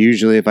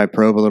 Usually if I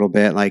probe a little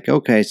bit, like,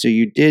 okay, so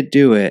you did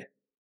do it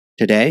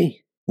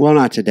today? Well,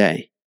 not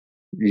today.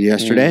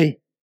 Yesterday?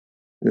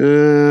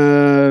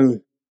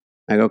 Like,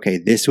 okay,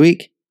 this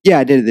week? Yeah,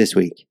 I did it this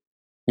week.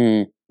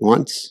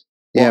 Once?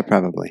 Yeah,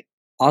 probably.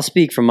 I'll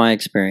speak from my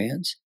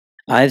experience.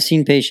 I've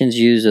seen patients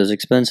use those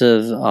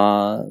expensive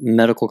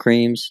medical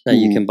creams that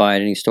you can buy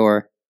at any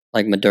store,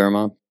 like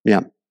Mederma.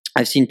 Yeah.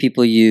 I've seen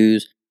people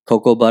use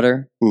cocoa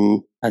butter.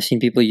 Mhm. I've seen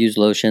people use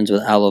lotions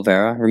with aloe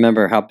vera.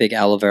 Remember how big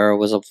aloe vera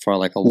was up for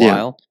like a Yeah.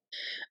 while?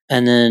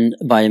 And then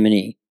vitamin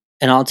E.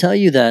 And I'll tell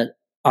you that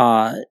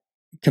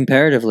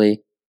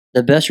comparatively,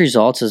 the best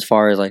results as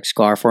far as like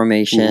scar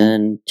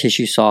formation,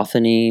 tissue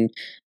softening,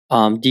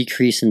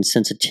 decrease in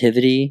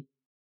sensitivity,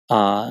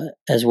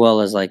 as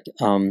well as like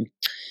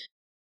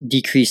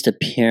decreased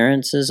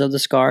appearances of the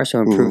scar, so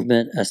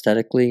improvement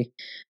aesthetically,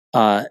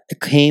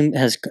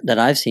 that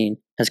I've seen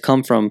has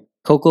come from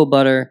cocoa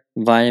butter,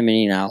 vitamin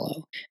E, and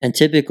aloe. And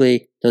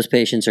typically, those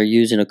patients are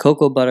using a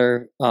cocoa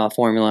butter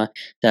formula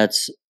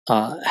that's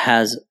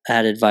has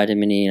added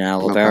vitamin E and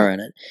aloe vera in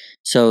it.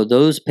 So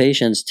those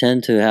patients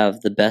tend to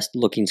have the best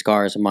looking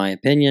scars, in my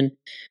opinion,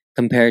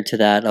 compared to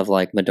that of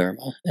like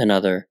Mederma and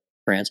other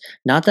brands.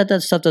 Not that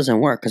that stuff doesn't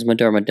work, because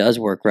Mederma does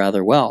work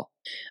rather well.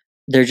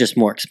 They're just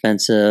more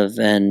expensive,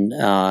 and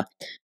how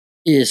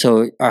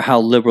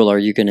liberal are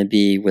you going to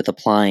be with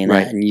applying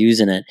that and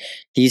using it?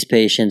 These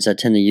patients that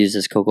tend to use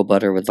this cocoa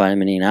butter with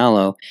vitamin E and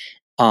aloe,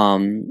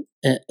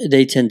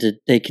 they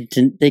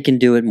can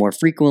do it more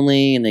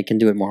frequently, and they can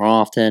do it more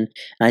often.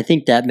 And I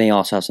think that may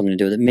also have something to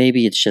do with it.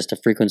 Maybe it's just the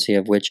frequency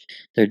of which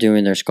they're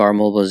doing their scar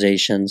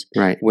mobilizations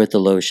with the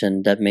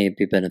lotion that may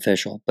be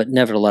beneficial. But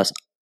nevertheless,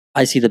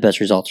 I see the best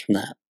results from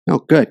that. Oh,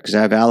 good, because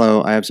I have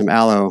aloe. I have some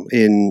aloe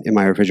in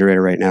my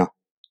refrigerator right now.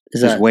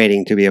 Just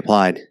waiting to be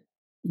applied.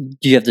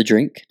 Do you have the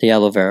drink, the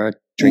aloe vera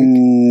drink?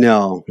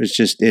 No,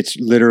 it's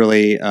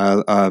literally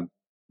an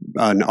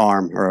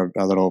arm or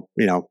a little,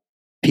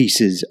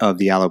 pieces of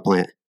the aloe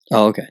plant.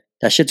 Oh, okay.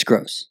 That shit's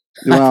gross.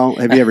 Well,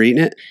 have you ever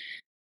eaten it?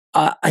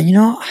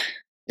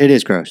 It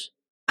is gross.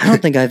 I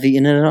don't think I've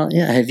eaten it at all.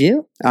 Yeah, have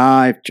you?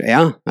 I've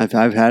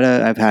had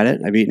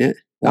it. I've eaten it.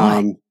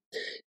 Why?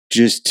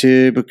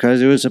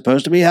 Because it was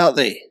supposed to be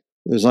healthy.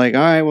 It was like,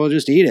 all right, well,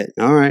 just eat it.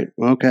 All right,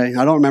 okay.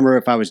 I don't remember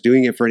if I was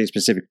doing it for any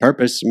specific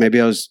purpose. Maybe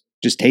I was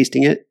just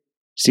tasting it,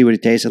 see what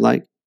it tasted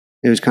like.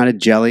 It was kind of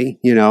jelly,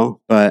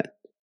 but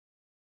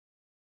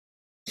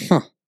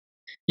I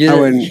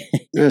wouldn't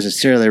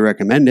necessarily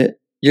recommend it.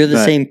 You're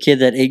the same kid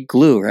that ate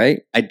glue,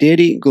 right? I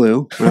did eat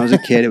glue when I was a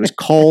kid. It was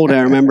cold,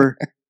 I remember.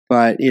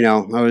 But,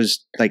 I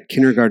was like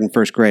kindergarten,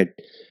 first grade.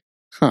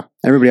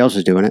 Everybody else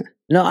was doing it.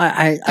 No,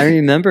 I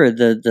remember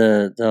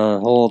the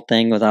whole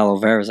thing with aloe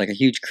vera was like a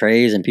huge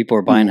craze, and people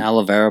were buying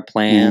aloe vera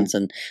plants,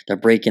 and they're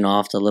breaking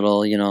off the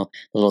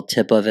little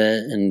tip of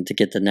it, and to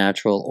get the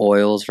natural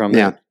oils from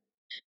it.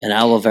 And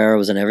aloe vera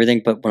was in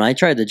everything. But when I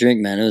tried the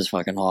drink, man, it was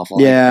fucking awful.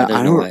 Yeah,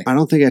 I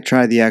don't think I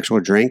tried the actual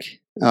drink.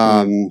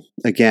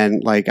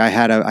 Again, like I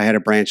had a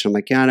branch. And I'm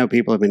like, yeah, I know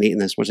people have been eating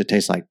this. What's it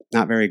taste like?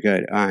 Not very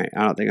good. All right,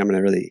 I don't think I'm going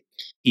to really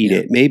eat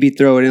it. Maybe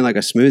throw it in like a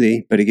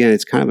smoothie, but again,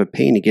 it's kind of a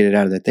pain to get it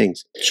out of the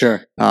things.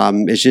 Sure.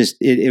 It's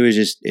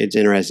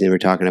interesting that we're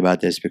talking about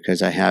this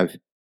because I have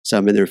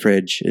some in the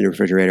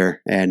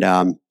refrigerator, and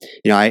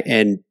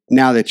and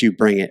now that you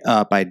bring it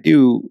up, I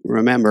do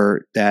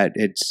remember that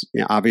it's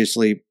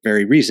obviously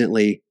very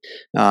recently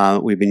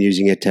we've been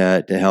using it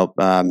to help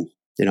my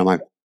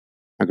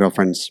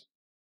girlfriend's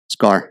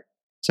scar.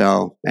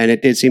 So, and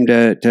it did seem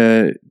to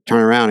turn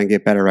around and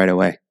get better right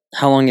away.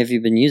 How long have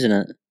you been using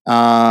it?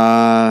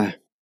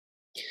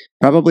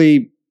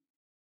 Probably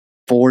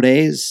 4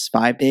 days,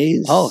 5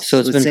 days. Oh, so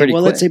it's been pretty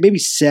quick. Let's say maybe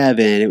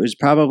 7. It was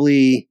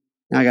probably,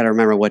 I got to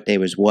remember what day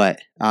was what.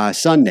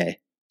 Sunday.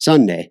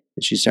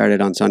 She started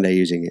on Sunday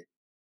using it.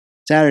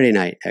 Saturday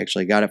night,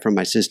 actually. Got it from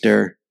my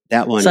sister.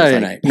 That one.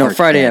 Saturday night. No,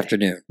 Friday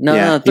afternoon.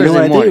 No, Thursday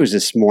morning. I think it was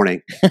this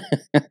morning.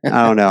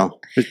 I don't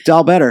know. It's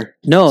all better.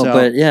 No, so,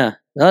 but yeah.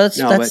 That's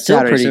still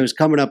Saturday, pretty. So it was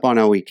coming up on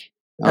a week.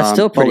 That's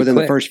still pretty within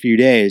quick. The first few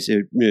days,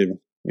 the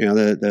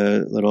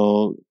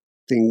little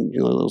thing,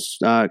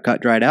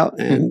 cut dried out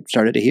and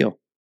started to heal.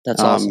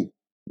 That's awesome.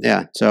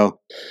 Yeah. So,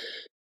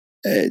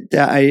 I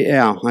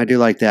do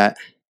like that.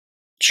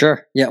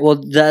 Sure. Yeah.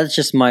 Well, that's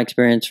just my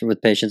experience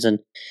with patients, and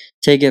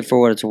take it for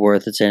what it's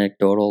worth. It's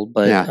anecdotal,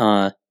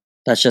 but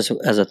that's just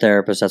as a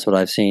therapist. That's what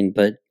I've seen.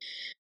 But,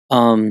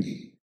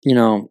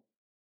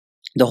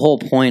 the whole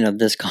point of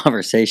this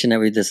conversation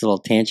this little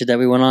tangent that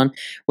we went on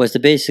was to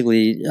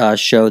basically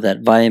show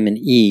that vitamin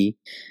E,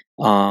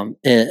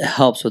 it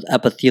helps with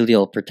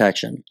epithelial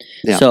protection.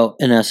 Yeah. So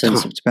in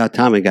essence, it's about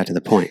time we got to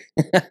the point.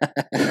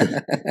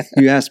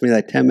 You asked me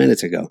that 10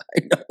 minutes ago.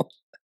 I know.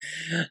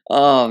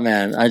 Oh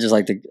man, I just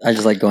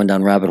like going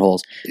down rabbit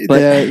holes. But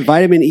the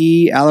vitamin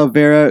E, aloe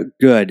vera,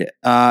 good.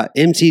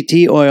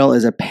 MCT oil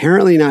is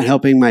apparently not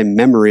helping my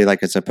memory like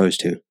it's supposed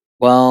to.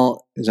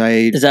 Well, is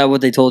that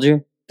what they told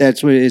you?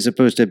 That's what it is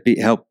supposed to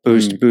help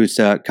boost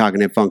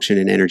cognitive function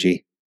and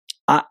energy.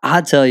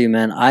 I tell you,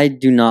 man, I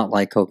do not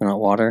like coconut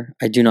water.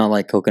 I do not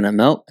like coconut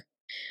milk.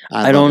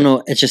 I don't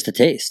know. It's just the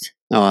taste.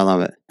 Oh, I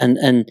love it.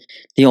 And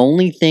the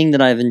only thing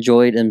that I've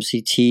enjoyed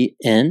MCT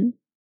in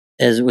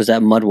was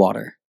that mud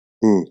water.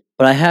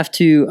 But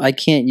I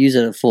can't use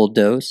it at full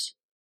dose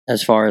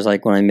as far as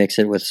like when I mix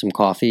it with some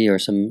coffee or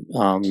some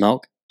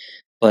milk.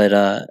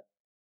 But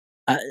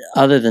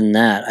Other than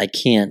that, I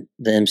can't.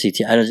 The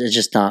MCT, it's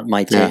just not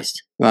my Yeah.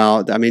 taste.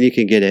 Well, I mean, you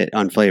can get it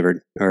unflavored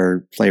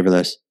or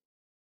flavorless.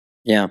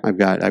 Yeah. I've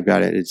got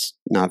it. It's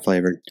not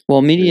flavored.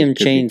 Well, medium Could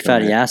be chain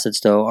fatty correct. acids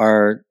though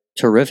are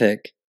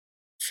terrific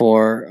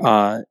for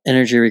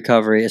energy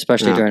recovery,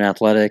 especially Oh. during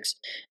athletics.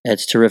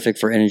 It's terrific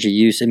for energy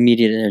use,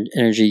 immediate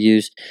energy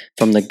use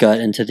from the gut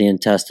into the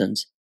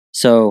intestines.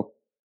 So,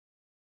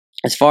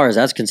 as far as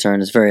that's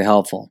concerned, it's very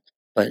helpful.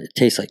 But it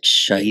tastes like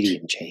shite.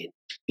 Medium chain.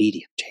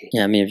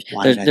 Yeah, I mean,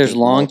 Why did I there's think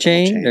long multiple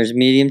chain, there's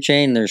medium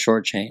chain, there's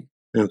short chain.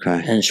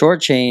 Okay. And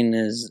short chain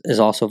is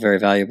also very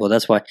valuable.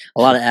 That's why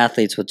a lot of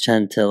athletes would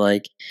tend to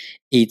like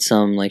eat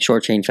some like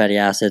short chain fatty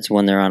acids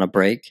when they're on a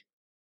break,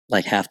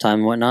 like halftime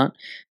and whatnot,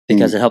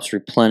 because it helps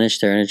replenish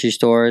their energy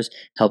stores,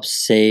 helps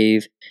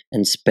save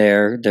and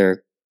spare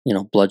their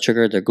blood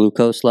sugar, their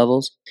glucose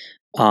levels,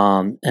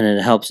 and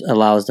it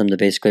allows them to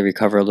basically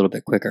recover a little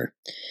bit quicker.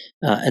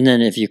 And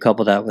then if you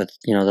couple that with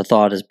the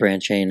thought is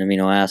branched chain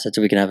amino acids,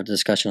 so we can have a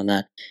discussion on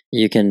that.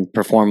 You can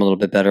perform a little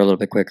bit better, a little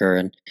bit quicker,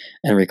 and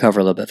recover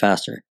a little bit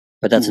faster.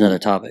 But that's another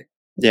topic.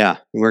 Yeah,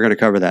 we're going to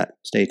cover that.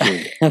 Stay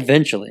tuned.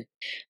 Eventually.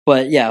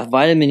 But yeah,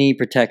 vitamin E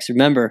protects.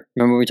 Remember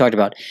what we talked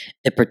about.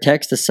 It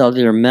protects the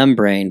cellular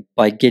membrane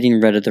by getting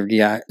rid of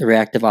the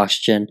reactive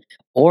oxygen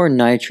or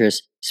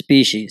nitrous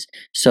species.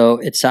 So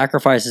it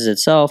sacrifices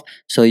itself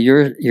so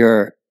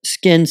your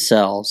skin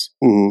cells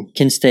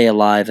can stay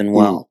alive and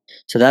well.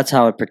 So that's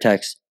how it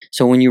protects.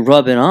 So when you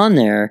rub it on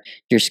there,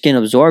 your skin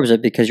absorbs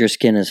it because your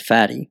skin is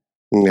fatty.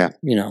 Yeah.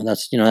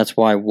 That's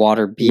why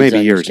water beads Maybe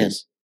on your yours skin.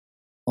 is.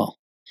 Well,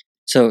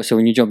 so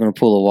when you jump in a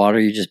pool of water,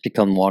 you just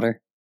become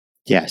water.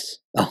 Yes.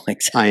 Oh,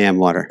 exactly. I am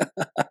water.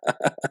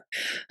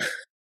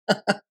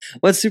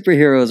 What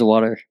superhero is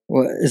water?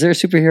 Is there a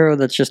superhero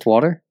that's just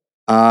water?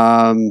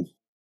 I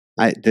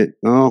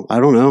don't know. I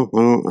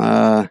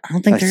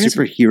don't think a there is.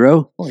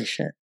 superhero. Holy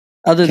shit!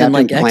 Other Captain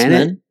than like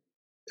Planet?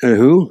 X-Men.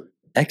 Who?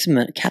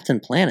 X-Men, Captain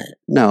Planet.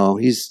 No,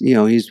 he's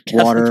Captain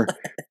water,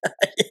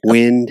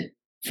 wind,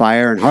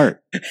 fire, and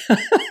heart.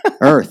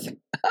 Earth.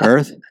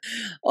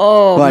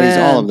 Oh, but man. he's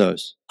all of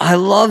those. I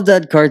loved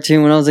that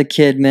cartoon when I was a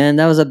kid, man.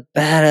 That was a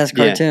badass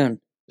cartoon.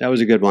 That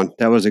was a good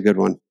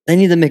one. They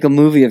need to make a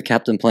movie of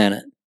Captain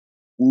Planet.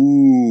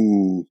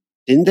 Didn't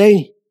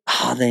they?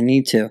 Oh, they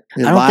need to.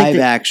 Live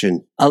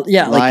action.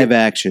 Yeah, live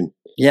action.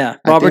 Yeah,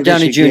 I Robert think they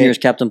Downey should Jr. get- is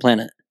Captain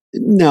Planet.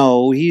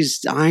 No,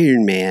 he's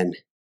Iron Man.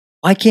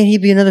 Why can't he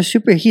be another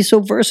super? He's so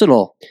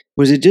versatile.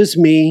 Was it just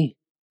me,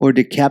 or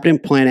did Captain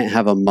Planet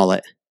have a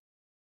mullet?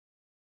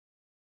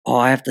 Oh,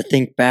 I have to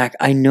think back.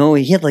 I know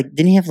he had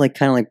didn't he have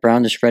kind of like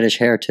brownish reddish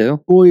hair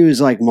too? Well, he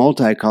was like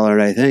multicolored,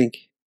 I think.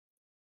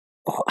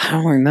 Oh, I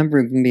don't remember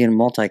him being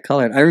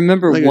multicolored. I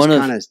remember Like one of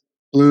kind of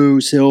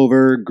blue,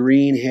 silver,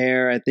 green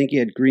hair. I think he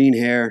had green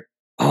hair.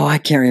 Oh, I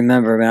can't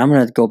remember, man. I'm gonna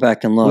have to go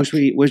back and look. Wish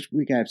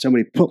we could have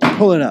somebody pull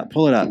it up. Yeah,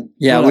 Pull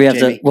it we up,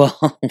 have Jamie. to.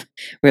 Well,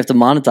 we have to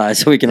monetize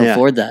so we can Yeah.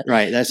 afford that.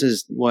 Right. This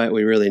is what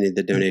we really need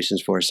the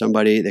donations for.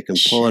 Somebody that can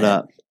pull it Shit.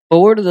 up. But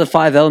what are the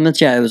 5 elements?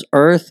 Yeah, it was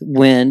earth,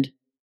 wind,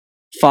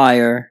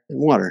 fire,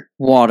 And water.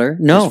 water.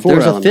 No, There's 4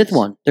 there's a elements. fifth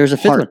one. There's a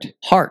fifth Heart. one.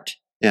 Heart.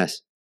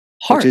 Yes.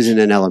 Heart. Which isn't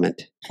an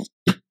element.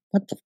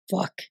 What the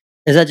fuck?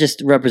 Is that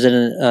just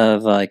representative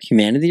of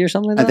humanity or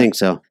something like that? I think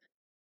so.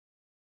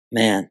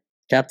 Man,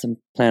 Captain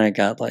Planet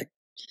got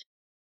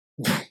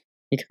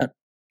he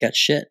got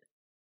shit.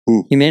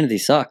 Humanity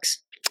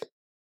sucks.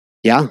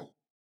 Yeah.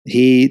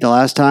 The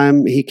last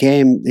time he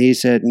came, he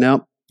said,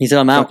 "Nope, He said,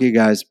 "I'm out." fuck you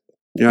guys.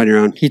 You're on your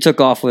own." He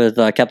took off with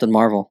Captain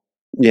Marvel.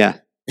 Yeah.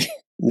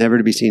 Never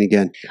to be seen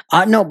again.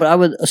 No, but I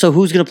would. So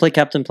who's going to play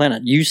Captain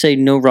Planet? You say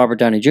no, Robert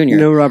Downey Jr.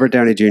 No Robert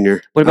Downey Jr.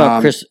 What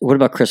about Chris? What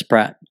about Chris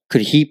Pratt?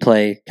 Could he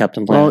play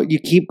Captain Planet? Well, you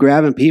keep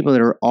grabbing people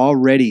that are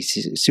already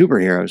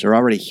superheroes or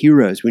already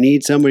heroes. We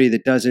need somebody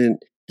that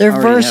doesn't. They're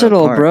already have a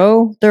versatile, part.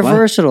 bro. They're What?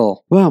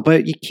 versatile. Well,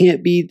 but you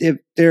can't be if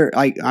they're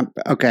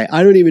okay.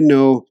 I don't even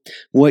know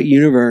what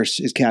universe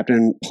is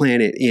Captain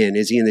Planet in.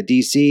 Is he in the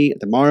DC,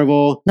 the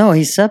Marvel? No,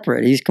 he's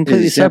separate. He's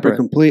completely Is he separate separate.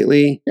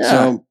 completely? Yeah.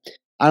 So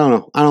I don't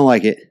know. I don't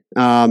like it.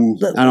 I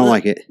don't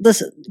like it.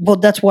 Listen, well,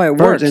 that's why it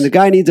works. And the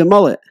guy needs a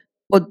mullet.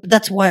 Well,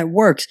 that's why it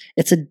works.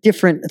 It's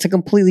a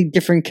completely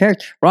different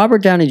character.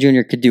 Robert Downey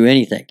Jr. could do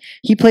anything.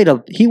 He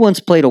once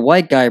played a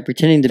white guy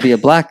pretending to be a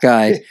black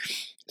guy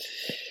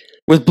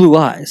with blue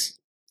eyes.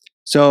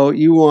 So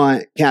you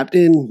want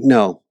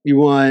you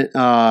want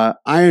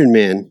Iron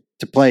Man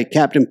to play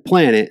Captain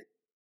Planet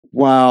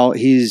while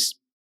he's.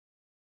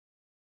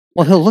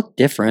 Well, he'll look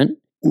different.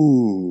 I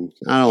don't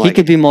like He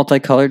could be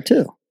multicolored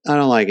too. I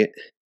don't like it.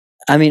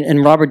 I mean,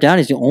 and Robert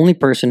Downey's the only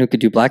person who could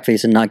do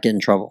blackface and not get in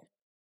trouble.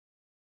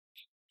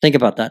 Think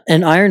about that.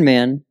 And Iron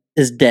Man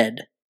is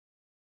dead.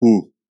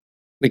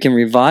 We can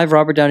revive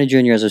Robert Downey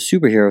Jr. as a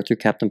superhero through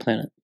Captain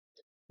Planet.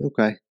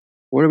 Okay.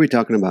 What are we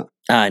talking about?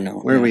 I know.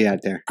 Where are we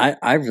at there?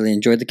 I really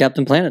enjoyed the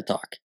Captain Planet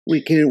talk.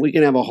 We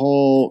can have a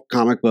whole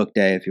comic book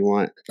day if you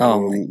want.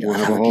 Oh my We'll god,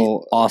 have that a would whole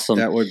be awesome.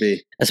 That would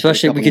be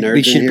Especially a couple we nerds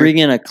in should here. bring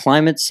in a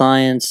climate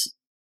science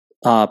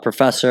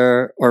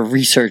professor or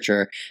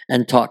researcher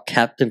and talk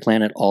Captain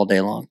Planet all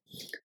day long.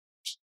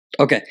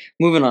 Okay,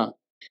 moving on.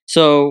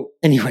 So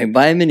anyway,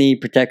 vitamin E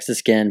protects the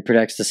skin,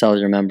 protects the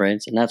cellular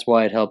membranes, and that's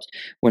why it helps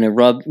when you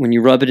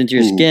rub it into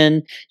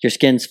your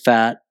skin's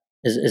fat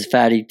is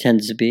fatty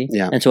tends to be,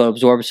 Yeah. and so it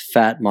absorbs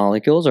fat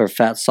molecules or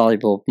fat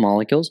soluble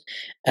molecules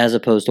as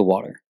opposed to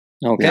water.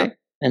 Okay, Yeah.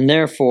 and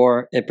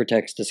therefore it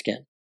protects the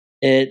skin.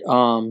 It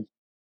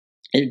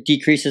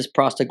decreases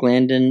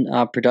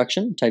prostaglandin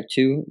production, type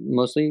 2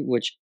 mostly,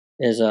 which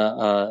is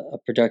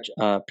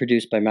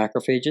produced by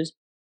macrophages.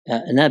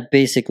 And that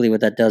basically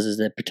what that does is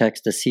it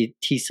protects the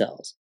T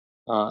cells.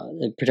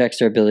 It protects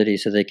their ability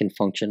so they can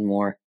function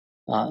more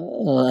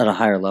at a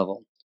higher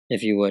level,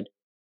 if you would.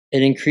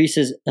 It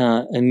increases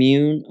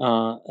immune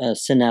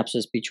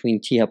synapses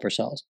between T helper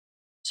cells.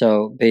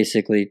 So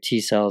basically,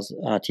 T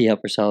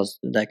helper cells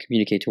that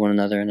communicate to one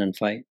another and then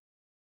fight.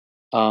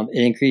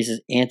 It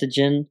increases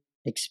antigen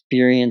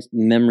experienced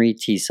memory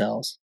T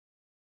cells.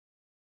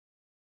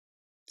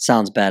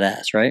 Sounds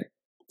badass, right?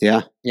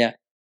 Yeah. Yeah.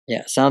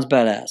 Sounds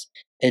badass.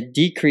 It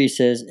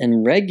decreases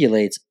and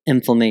regulates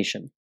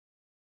inflammation.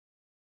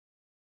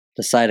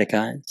 The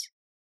cytokines.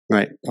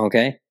 Right.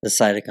 Okay? The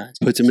cytokines.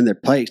 Puts them in their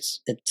place.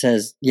 It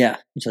says,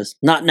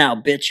 not now,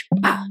 bitch.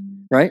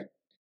 Right?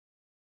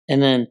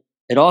 And then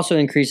it also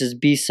increases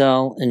B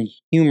cell and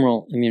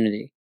humoral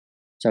immunity.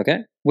 It's okay?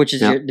 Which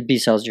is the B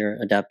cells, your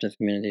adaptive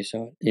immunity.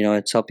 So,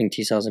 it's helping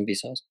T cells and B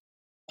cells.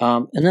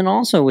 And then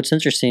also what's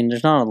interesting,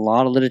 there's not a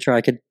lot of literature.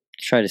 I could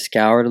try to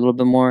scour it a little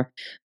bit more,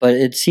 but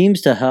it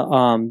seems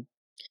to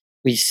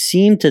we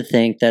seem to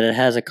think that it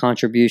has a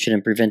contribution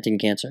in preventing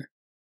cancer.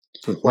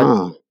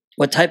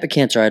 What type of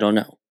cancer, I don't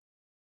know.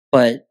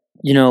 But,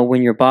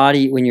 when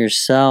your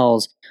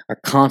cells are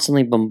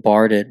constantly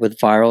bombarded with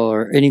viral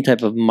or any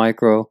type of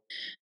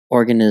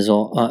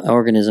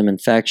organism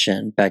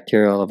infection,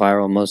 bacterial or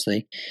viral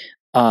mostly,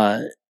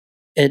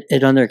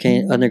 it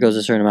undergoes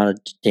a certain amount of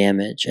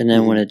damage. And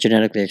then when it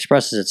genetically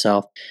expresses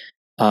itself,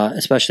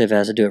 especially if it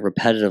has to do it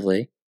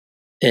repetitively,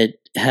 it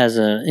has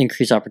an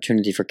increased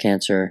opportunity for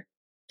cancer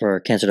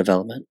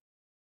development.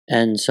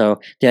 And so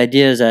the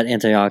idea is that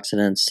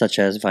antioxidants such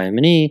as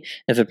vitamin E,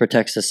 if it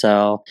protects the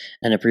cell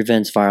and it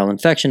prevents viral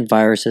infection,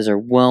 viruses are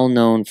well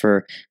known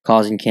for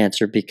causing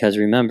cancer because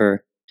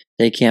remember,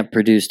 they can't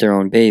produce their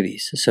own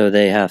babies. So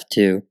they have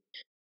to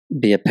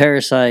be a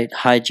parasite,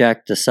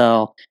 hijack the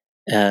cell,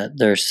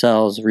 their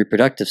cell's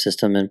reproductive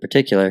system in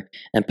particular,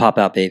 and pop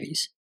out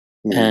babies.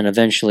 And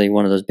eventually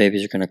one of those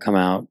babies are going to come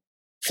out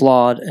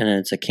flawed and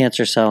it's a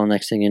cancer cell.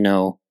 Next thing you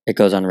know, it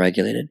goes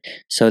unregulated.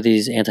 So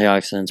these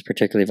antioxidants,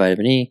 particularly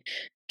vitamin E,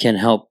 can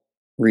help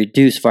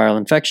reduce viral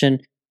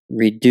infection,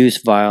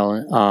 reduce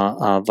viral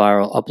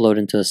upload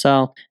into the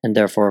cell, and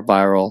therefore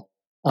viral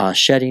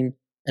shedding,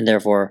 and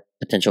therefore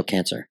potential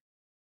cancer.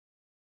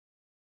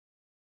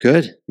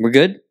 Good. We're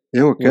good?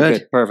 Yeah, we're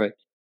good.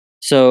 Perfect.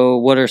 So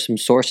what are some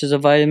sources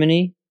of vitamin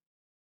E?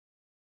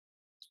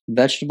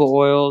 Vegetable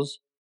oils,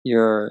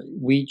 your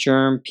wheat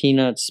germ,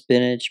 peanuts,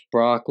 spinach,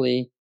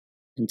 broccoli,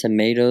 and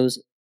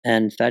tomatoes,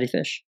 and fatty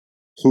fish.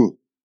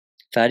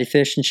 Fatty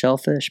fish and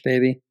shellfish,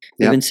 baby.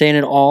 We've been saying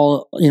it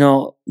all,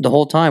 the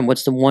whole time.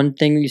 What's the one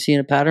thing you see in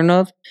a pattern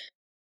of?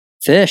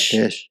 Fish.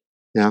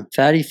 Yeah.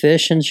 Fatty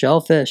fish and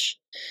shellfish.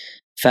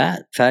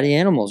 Fatty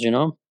animals,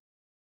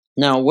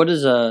 Now, what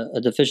does a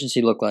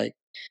deficiency look like?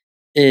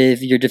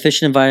 If you're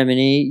deficient in vitamin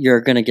E,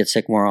 you're going to get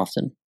sick more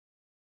often.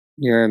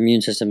 Your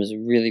immune system is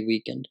really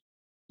weakened.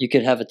 You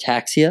could have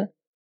ataxia,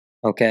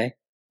 okay?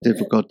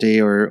 Difficulty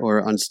or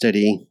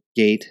unsteady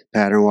gait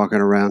pattern walking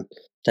around.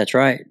 That's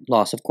right.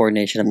 Loss of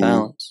coordination and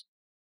balance.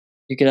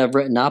 You could have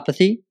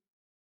retinopathy,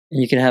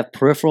 and you can have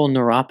peripheral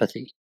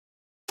neuropathy.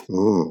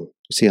 Oh,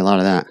 you see a lot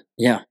of that.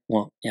 Yeah,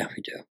 we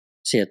do.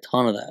 See a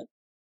ton of that.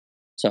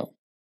 So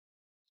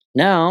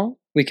now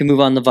we can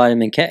move on to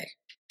vitamin K,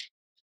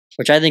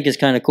 which I think is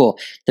kind of cool.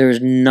 There's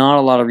not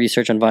a lot of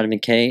research on vitamin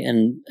K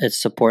and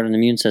its support on the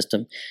immune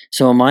system.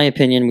 So in my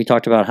opinion, we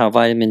talked about how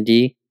vitamin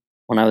D,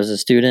 when I was a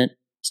student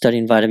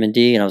studying vitamin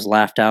D, and I was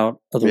laughed out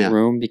of the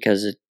room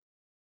because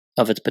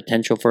of its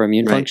potential for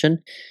immune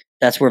function.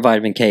 That's where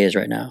vitamin K is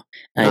right now.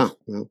 And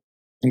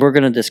we're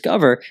going to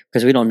discover,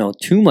 because we don't know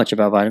too much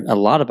about a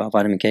lot about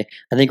vitamin K,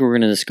 I think we're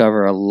going to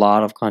discover a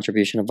lot of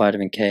contribution of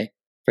vitamin K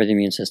for the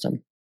immune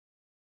system.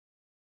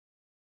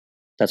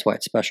 That's why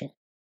it's special.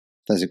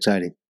 That's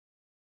exciting.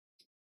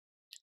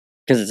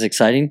 Because it's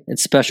exciting?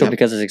 It's special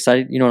because it's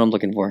exciting? You know what I'm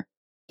looking for?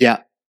 Yeah.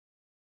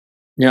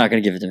 You're not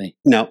going to give it to me?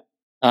 No.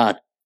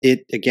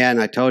 Again,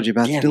 I told you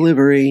about the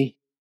delivery.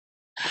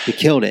 You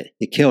killed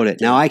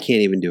it. Now I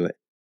can't even do it.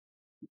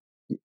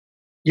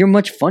 You're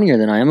much funnier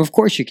than I am. Of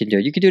course you can do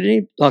it. You can do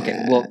it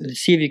okay, well,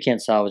 see if you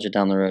can't salvage it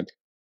down the road.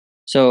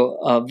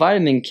 So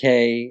vitamin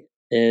K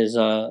is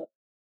a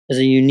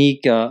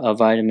unique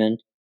vitamin.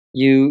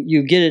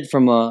 You get it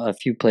from a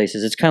few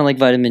places. It's kind of like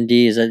vitamin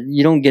D, is that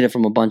you don't get it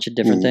from a bunch of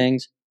different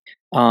things.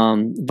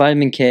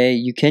 Vitamin K,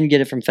 you can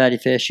get it from fatty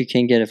fish, you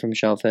can get it from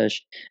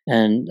shellfish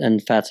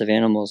and fats of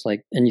animals,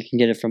 and you can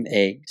get it from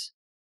eggs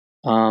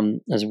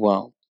as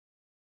well.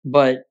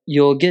 But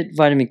you'll get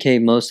vitamin K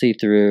mostly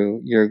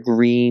through your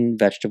green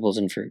vegetables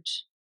and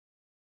fruits.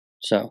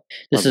 So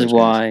this Love is those guys.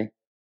 why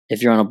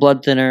if you're on a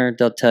blood thinner,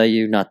 they'll tell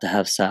you not to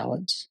have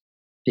salads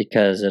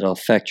because it'll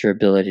affect your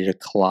ability to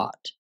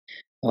clot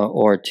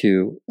or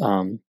to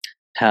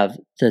have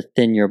to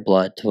thin your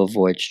blood to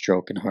avoid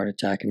stroke and heart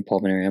attack and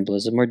pulmonary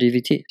embolism or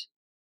DVTs.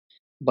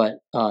 But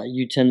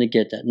you tend to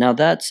get that. Now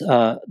that's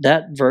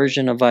that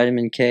version of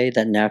vitamin K,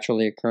 that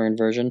naturally occurring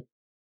version,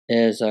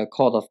 is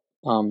called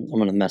I'm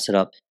going to mess it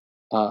up,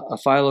 a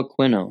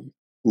phylloquinone.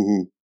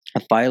 Mhm. A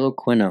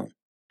phylloquinone.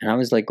 And I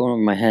was like going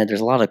over my head. There's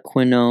a lot of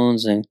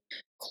quinones and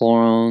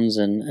chlorones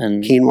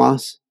and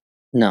Quinoas?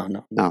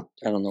 no, Oh.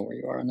 I don't know where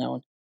you are on that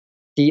one.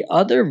 The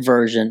other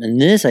version, and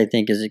this I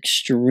think is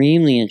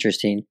extremely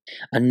interesting.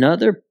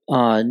 Another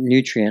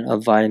nutrient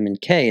of vitamin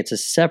K. It's a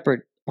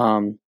separate.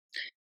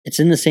 It's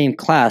in the same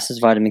class as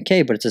vitamin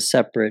K, but it's a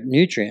separate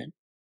nutrient.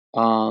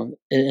 And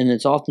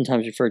it's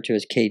oftentimes referred to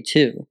as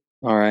K2.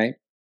 All right,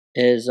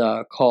 is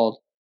called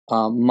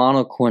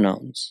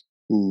monoquinones.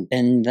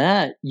 And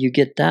that you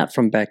get that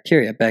from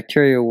bacteria.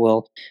 Bacteria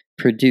will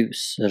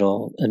produce,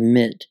 it'll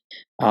emit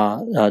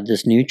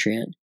this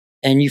nutrient.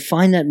 And you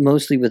find that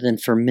mostly within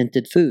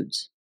fermented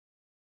foods.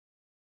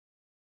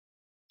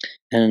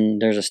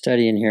 And there's a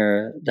study in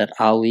here that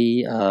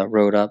Ali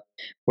wrote up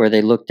where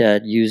they looked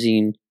at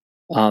using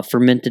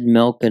fermented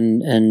milk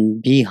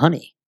and bee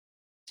honey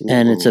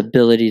and its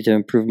ability to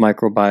improve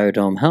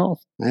microbiome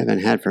health. I haven't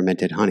had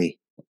fermented honey.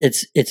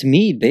 It's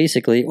mead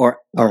basically, or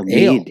ale.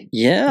 Mead.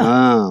 Yeah.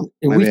 Oh,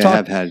 maybe I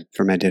have had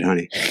fermented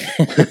honey.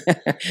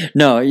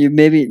 No,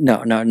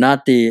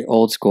 not the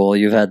old school.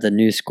 You've had the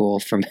new school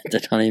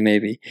fermented honey,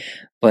 maybe.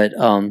 But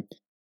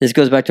this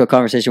goes back to a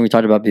conversation we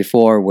talked about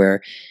before,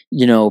 where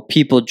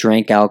people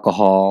drank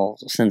alcohol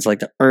since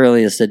like the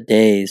earliest of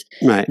days,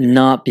 right?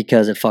 Not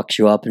because it fucks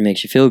you up and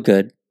makes you feel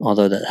good,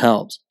 although that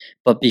helps,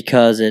 but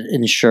because it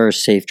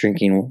ensures safe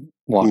drinking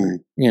water.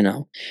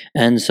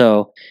 And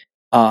so.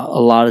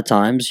 A lot of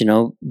times,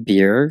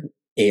 beer,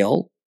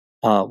 ale,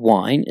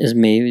 wine is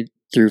made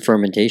through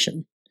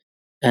fermentation.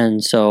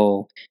 And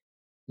so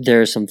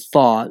there's some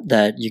thought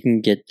that you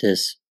can get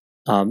this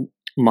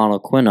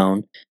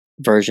monoquinone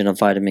version of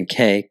vitamin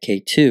K,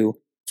 K2,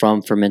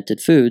 from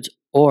fermented foods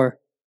or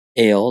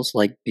ales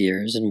like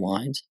beers and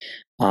wines.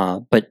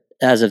 But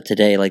as of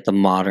today, like the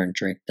modern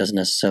drink doesn't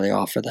necessarily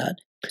offer that.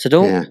 So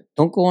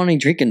don't go on any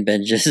drinking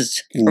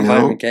binges for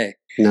vitamin K.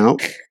 No.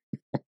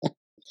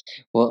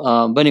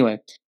 Well, but anyway,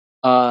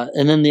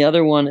 and then the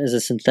other one is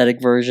a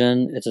synthetic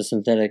version. It's a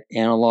synthetic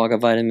analog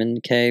of vitamin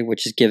K,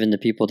 which is given to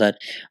people that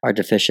are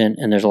deficient.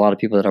 And there's a lot of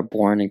people that are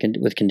born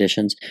with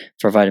conditions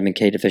for vitamin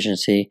K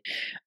deficiency,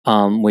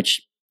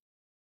 which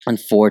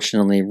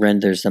unfortunately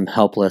renders them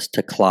helpless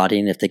to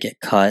clotting if they get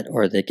cut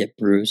or they get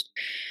bruised.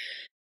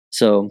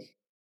 So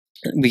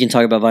we can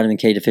talk about vitamin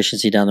K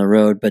deficiency down the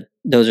road, but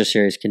those are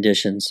serious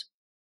conditions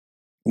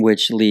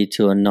which lead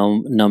to a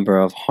number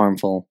of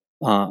harmful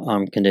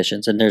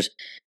conditions. And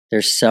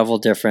there's several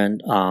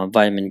different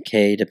vitamin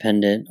K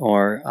dependent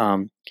or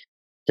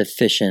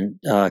deficient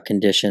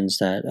conditions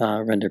that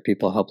render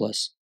people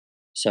helpless.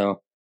 So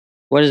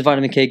what is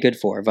vitamin K good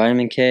for?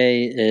 Vitamin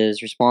K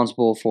is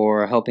responsible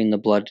for helping the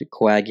blood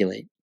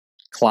coagulate,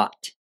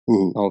 clot.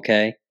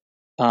 Okay.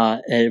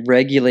 It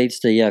regulates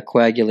the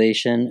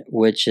coagulation,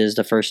 which is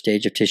the first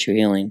stage of tissue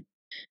healing.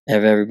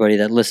 Everybody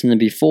that listened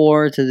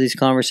before to these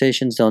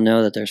conversations, they'll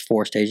know that there's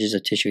 4 stages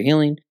of tissue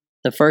healing.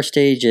 The first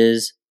stage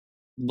is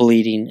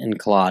bleeding and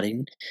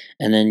clotting,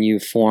 and then you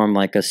form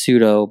like a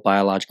pseudo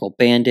biological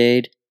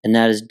band-aid, and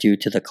that is due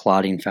to the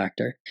clotting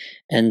factor.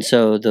 And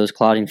so those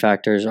clotting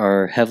factors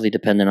are heavily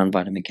dependent on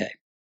vitamin K.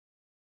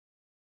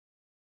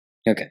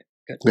 Okay,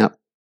 good. Yep.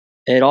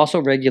 It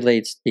also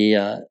regulates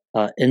the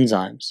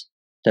enzymes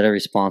that are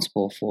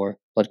responsible for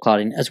blood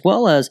clotting, as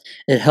well as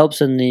it helps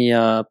in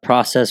the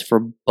process for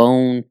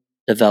bone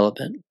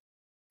development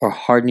or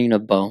hardening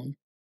of bone.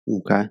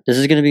 Okay. This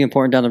is going to be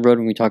important down the road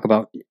when we talk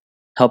about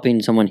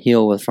helping someone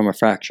heal from a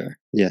fracture.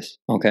 Yes.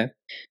 Okay.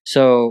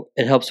 So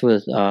it helps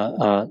with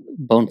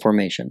bone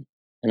formation.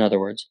 In other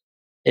words,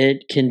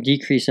 it can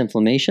decrease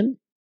inflammation,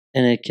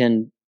 and it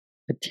can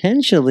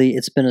potentially,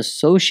 it's been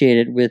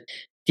associated with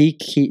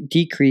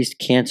decreased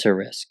cancer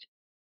risk,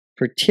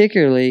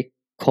 particularly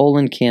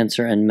colon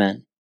cancer in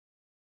men.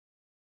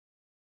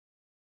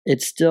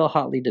 It's still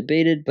hotly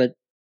debated, but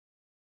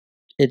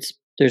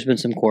there's been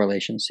some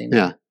correlations seen.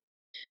 Yeah.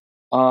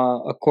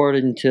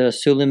 According to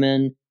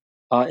Suleiman,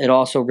 it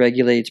also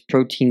regulates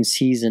protein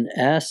C's and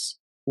S,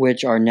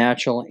 which are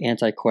natural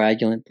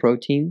anticoagulant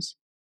proteins.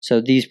 So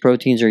these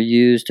proteins are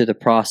used to the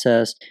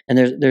process, and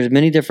there's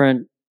many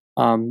different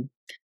compounds,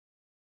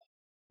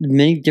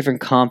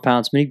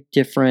 many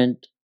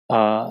different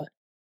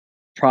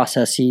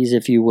processes,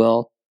 if you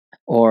will,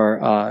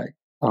 or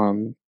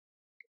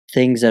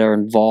things that are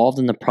involved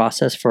in the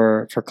process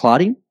for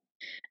clotting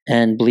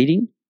and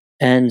bleeding.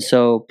 And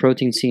so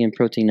protein C and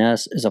protein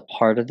S is a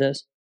part of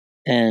this,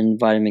 and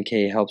vitamin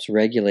K helps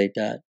regulate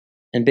that.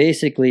 And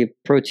basically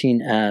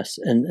protein S,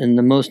 and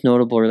the most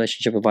notable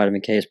relationship of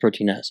vitamin K is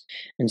protein S.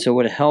 And so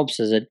what it helps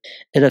is it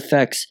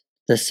affects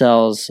the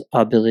cell's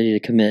ability to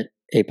commit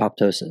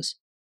apoptosis.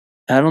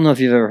 I don't know if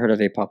you've ever heard of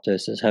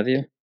apoptosis. Have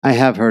you? I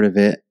have heard of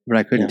it, but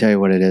I couldn't tell you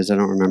what it is. I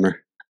don't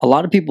remember. A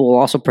lot of people will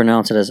also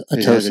pronounce it as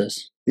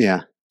atosis.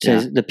 Yeah. So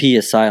the P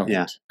is silent.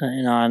 Yeah.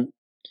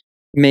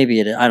 Maybe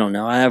it is. I don't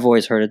know. I've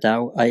always heard it that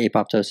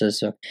apoptosis.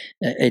 So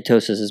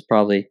atosis is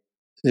probably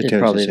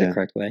the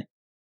correct way.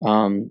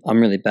 I'm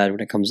really bad when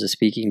it comes to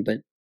speaking, but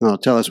well,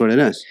 tell us what it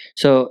is.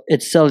 So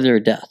it's cellular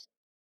death,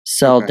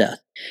 death.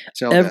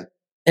 Death.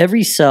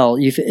 Every cell.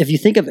 If you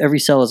think of every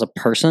cell as a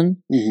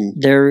person,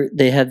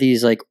 they have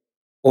these like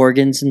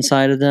organs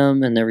inside of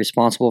them, and they're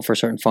responsible for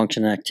certain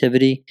function and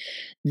activity.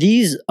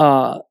 These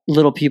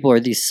little people, or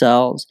these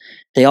cells,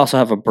 they also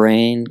have a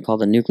brain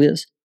called the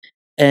nucleus,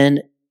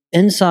 and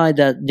inside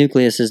that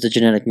nucleus is the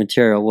genetic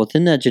material.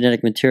 Within that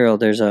genetic material,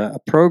 there's a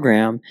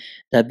program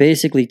that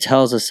basically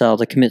tells a cell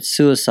to commit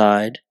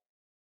suicide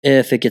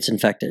if it gets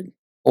infected,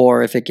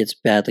 or if it gets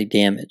badly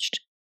damaged,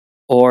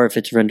 or if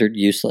it's rendered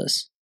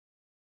useless.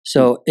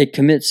 So it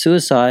commits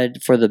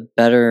suicide for the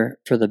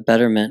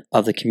betterment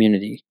of the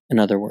community. In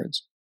other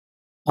words,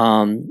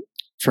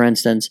 for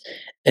instance,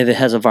 if it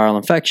has a viral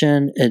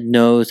infection, it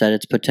knows that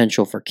its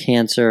potential for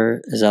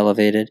cancer is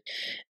elevated.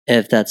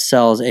 If that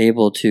cell is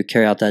able to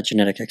carry out that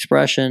genetic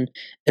expression,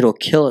 it'll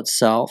kill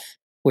itself,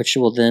 which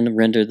will then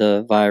render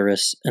the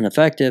virus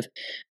ineffective,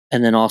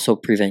 and then also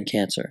prevent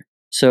cancer.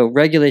 So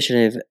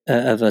regulation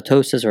of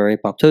atosis or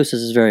apoptosis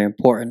is very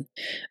important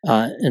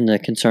in the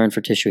concern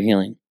for tissue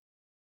healing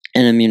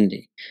and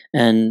immunity.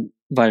 And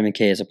vitamin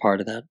K is a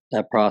part of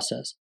that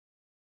process.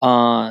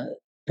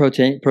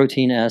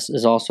 Protein S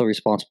is also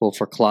responsible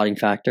for clotting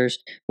factors,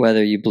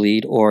 whether you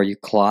bleed or you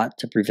clot,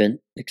 to prevent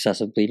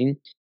excessive bleeding.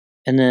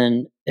 And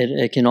then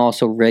it can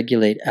also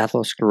regulate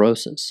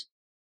atherosclerosis.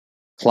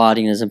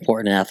 Clotting is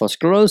important in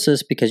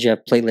atherosclerosis because you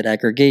have platelet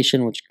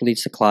aggregation, which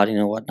leads to clotting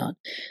and whatnot.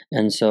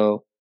 And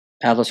so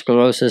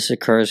atherosclerosis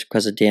occurs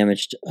because of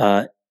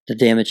the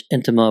damaged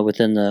intima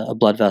within a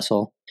blood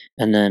vessel.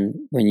 And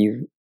then when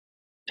you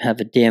have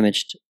a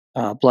damaged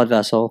blood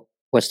vessel,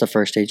 what's the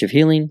first stage of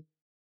healing?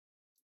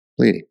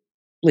 Bleeding.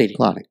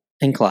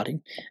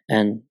 Clotting.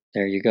 And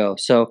there you go.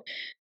 So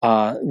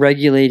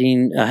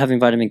having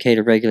vitamin K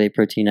to regulate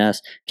protein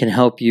S can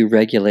help you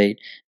regulate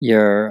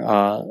your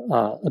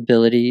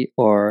ability,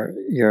 or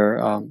your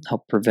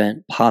help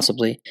prevent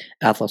possibly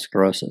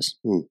atherosclerosis.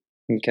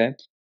 Okay.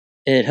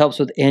 It helps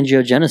with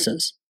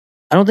angiogenesis.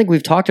 I don't think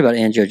we've talked about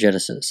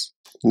angiogenesis.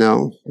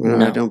 No,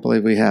 I don't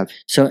believe we have.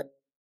 So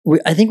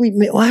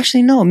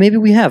no, maybe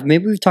we have.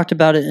 Maybe we've talked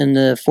about it in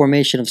the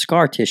formation of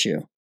scar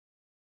tissue.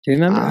 Do you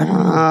remember? I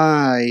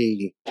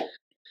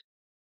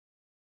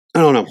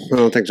don't know. I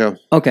don't think so.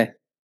 Okay.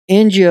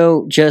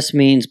 Angio just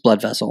means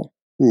blood vessel.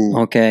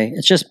 Okay.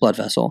 It's just blood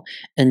vessel.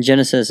 And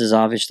genesis is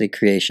obviously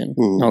creation.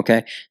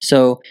 Okay.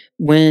 So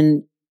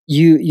when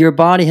your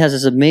body has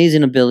this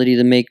amazing ability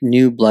to make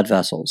new blood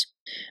vessels,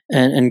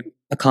 and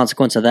a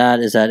consequence of that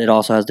is that it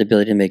also has the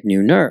ability to make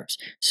new nerves.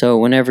 So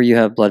whenever you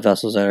have blood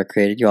vessels that are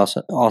created, you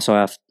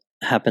also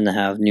happen to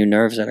have new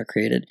nerves that are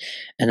created.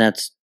 And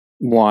that's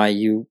why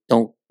you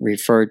don't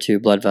refer to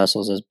blood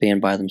vessels as being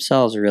by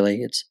themselves.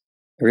 Really, it's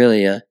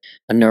really a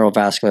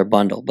neurovascular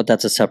bundle, but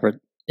that's a separate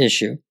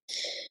issue.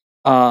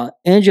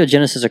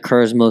 Angiogenesis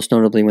occurs most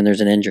notably when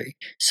there's an injury.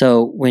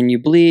 So when you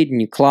bleed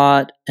and you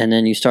clot, and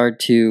then you start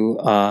to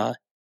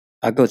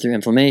go through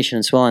inflammation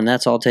and swelling,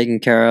 that's all taken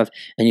care of,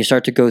 and you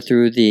start to go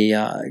through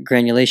the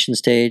granulation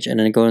stage and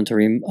then go into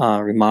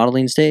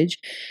remodeling stage.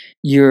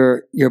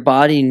 Your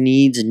body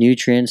needs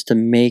nutrients to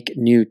make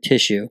new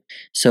tissue.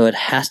 So it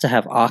has to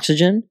have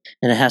oxygen,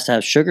 and it has to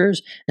have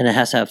sugars, and it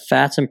has to have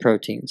fats and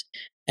proteins.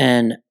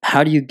 And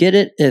how do you get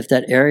it if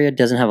that area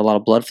doesn't have a lot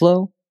of blood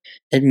flow?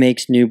 It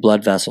makes new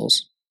blood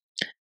vessels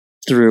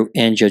through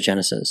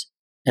angiogenesis.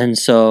 And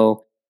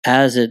so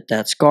as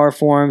that scar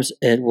forms,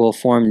 it will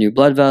form new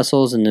blood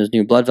vessels, and those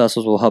new blood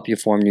vessels will help you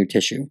form new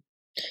tissue.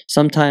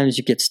 Sometimes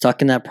you get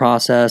stuck in that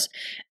process,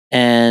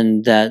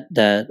 and that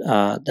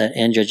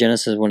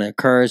angiogenesis, when it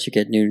occurs, you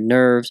get new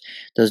nerves.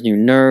 Those new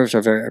nerves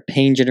are very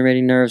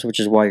pain-generating nerves, which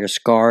is why your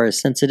scar is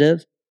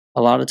sensitive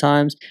a lot of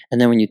times. And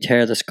then when you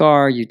tear the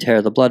scar, you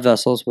tear the blood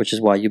vessels, which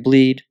is why you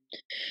bleed.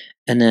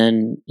 And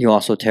then you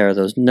also tear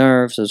those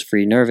nerves, those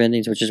free nerve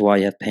endings, which is why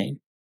you have pain.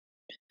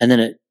 And then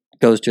it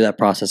goes through that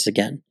process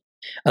again.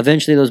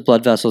 Eventually, those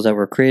blood vessels that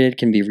were created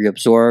can be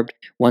reabsorbed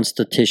once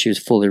the tissue is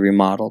fully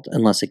remodeled,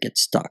 unless it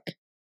gets stuck,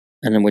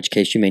 and in which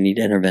case you may need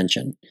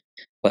intervention.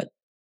 But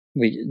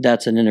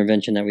that's an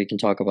intervention that we can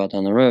talk about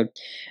down the road.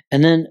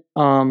 And then,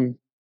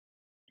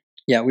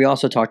 we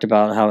also talked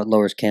about how it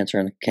lowers cancer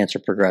and cancer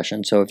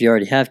progression. So if you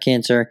already have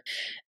cancer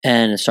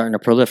and it's starting to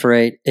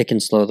proliferate, it can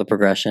slow the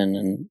progression,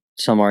 and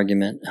some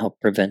argument help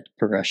prevent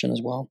progression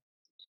as well.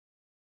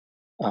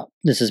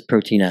 This is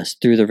protein S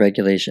through the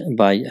regulation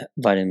by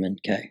vitamin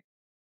K.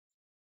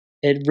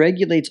 It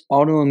regulates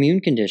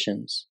autoimmune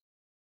conditions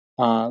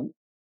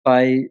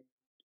by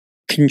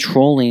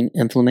controlling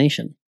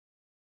inflammation.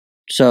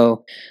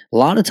 So a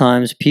lot of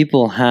times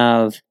people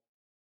have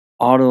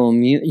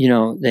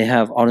autoimmune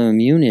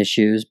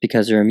issues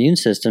because their immune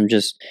system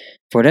just,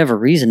 for whatever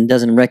reason,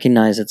 doesn't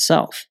recognize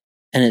itself.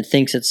 and it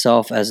thinks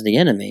itself as the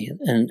enemy.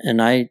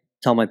 And I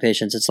tell my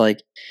patients it's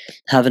like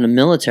having a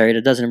military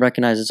that doesn't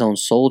recognize its own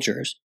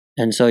soldiers,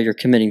 and so you're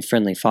committing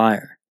friendly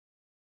fire,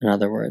 in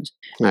other words.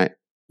 Right.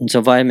 And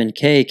so vitamin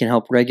K can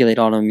help regulate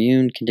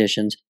autoimmune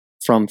conditions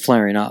from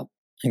flaring up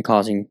and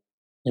causing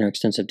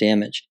extensive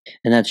damage,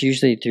 and that's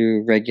usually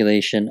through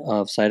regulation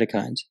of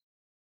cytokines.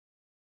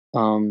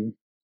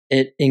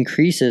 It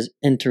increases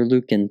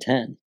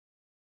interleukin-10,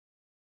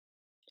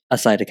 a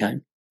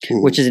cytokine,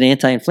 which is an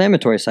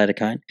anti-inflammatory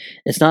cytokine.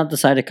 It's not the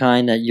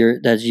cytokine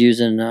that's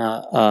used in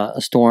a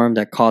storm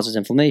that causes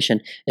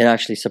inflammation. It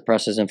actually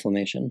suppresses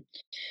inflammation.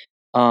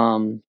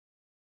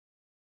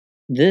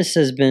 This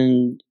has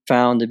been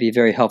found to be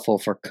very helpful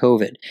for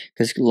COVID,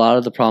 because a lot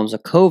of the problems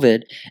of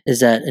COVID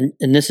is that,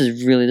 and this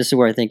is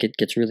where I think it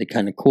gets really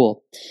kind of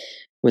cool.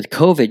 With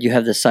COVID, you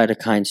have the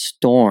cytokine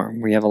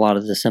storm where you have a lot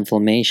of this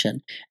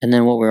inflammation. And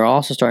then what we're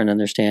also starting to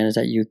understand is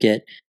that you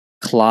get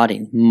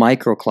clotting,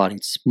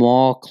 microclotting,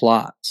 small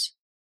clots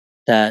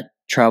that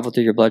travel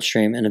through your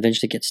bloodstream and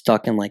eventually get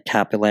stuck in like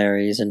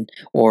capillaries,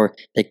 or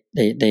they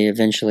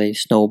eventually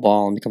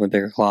snowball and become a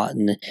bigger clot,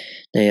 and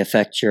they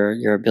affect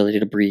your ability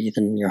to breathe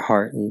and your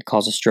heart and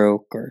cause a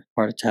stroke or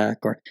heart attack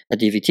or a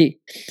DVT.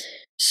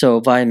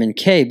 So vitamin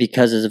K,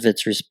 because of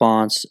its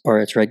response or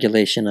its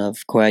regulation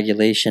of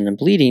coagulation and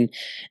bleeding,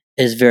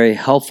 is very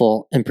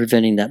helpful in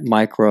preventing that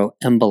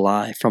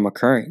microemboli from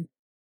occurring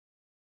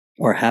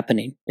or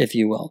happening, if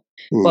you will.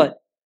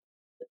 But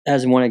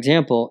as one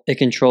example, it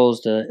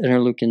controls the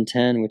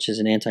interleukin-10, which is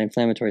an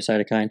anti-inflammatory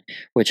cytokine,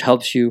 which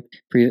helps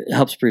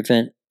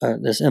prevent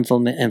this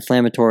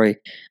inflammatory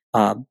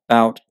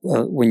bout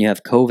when you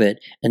have COVID,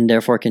 and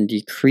therefore can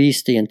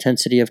decrease the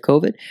intensity of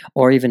COVID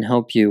or even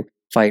help you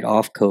fight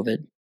off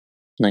COVID,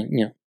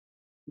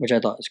 which I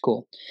thought was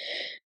cool.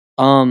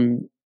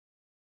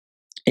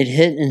 It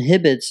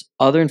inhibits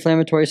other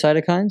inflammatory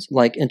cytokines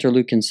like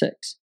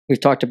interleukin-6. We've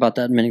talked about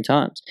that many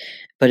times,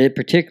 but it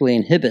particularly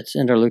inhibits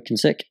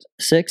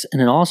interleukin-6,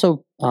 and it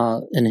also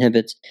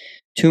inhibits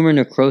tumor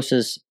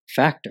necrosis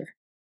factor,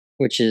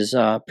 which is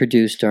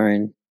produced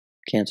during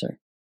cancer.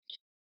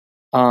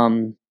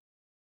 It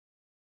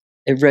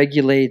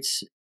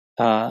regulates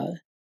the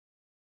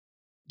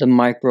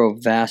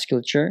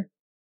microvasculature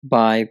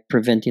by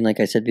preventing, like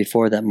I said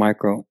before, that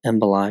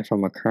microemboli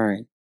from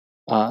occurring.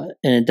 And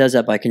it does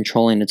that by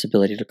controlling its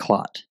ability to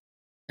clot.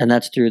 And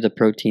that's through the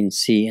protein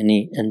C and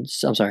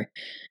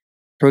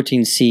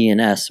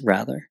S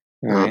rather.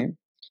 Right?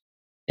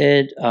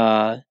 And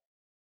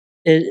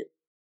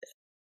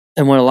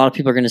what a lot of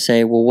people are going to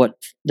say, well,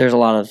 there's a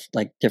lot of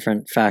like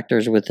different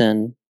factors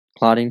within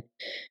clotting.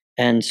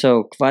 And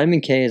so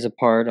vitamin K is a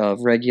part of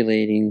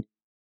regulating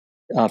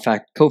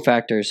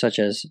cofactors such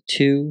as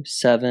 2,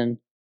 7,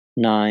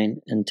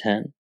 9, and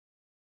 10.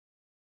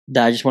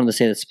 I just wanted to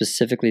say that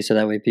specifically so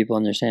that way people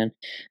understand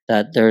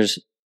that there's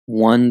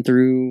 1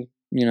 through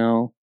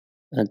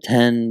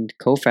 10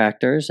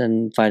 cofactors,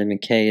 and vitamin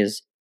K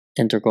is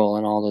integral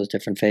in all those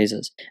different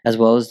phases, as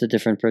well as the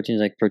different proteins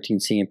like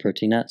protein C and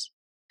protein S.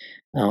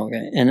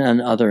 Okay,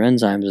 and other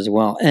enzymes as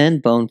well,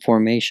 and bone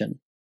formation.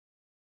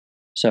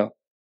 So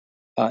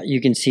you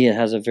can see it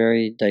has a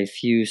very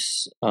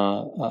diffuse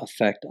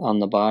effect on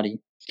the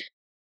body.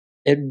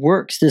 It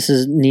works. This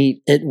is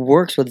neat. It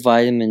works with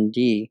vitamin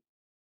D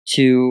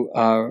to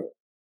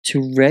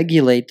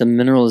regulate the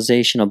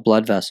mineralization of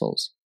blood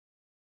vessels.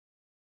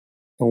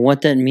 And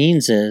what that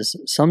means is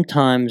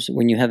sometimes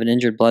when you have an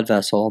injured blood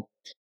vessel,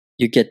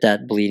 you get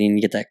that bleeding,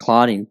 you get that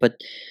clotting. But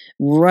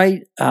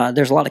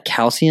there's a lot of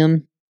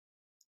calcium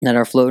that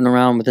are floating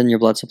around within your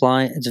blood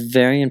supply. It's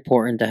very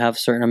important to have a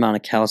certain amount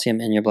of calcium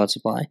in your blood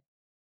supply,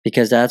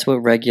 because that's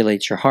what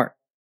regulates your heart.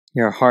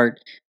 Your heart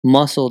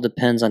muscle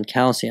depends on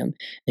calcium.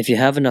 If you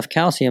have enough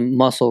calcium,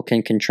 muscle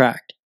can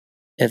contract.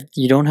 If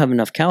you don't have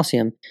enough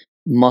calcium,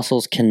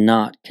 muscles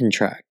cannot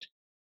contract.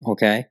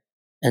 Okay?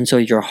 And so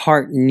your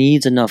heart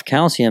needs enough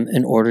calcium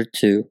in order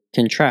to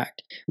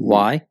contract.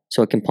 Why?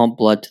 So it can pump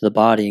blood to the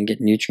body and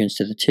get nutrients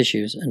to the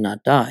tissues and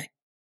not die.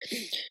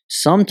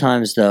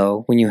 Sometimes,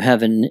 though, when you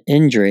have an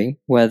injury,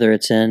 whether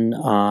it's in,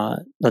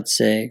 let's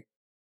say,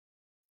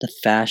 the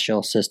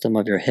fascial system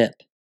of your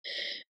hip,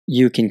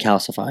 you can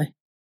calcify.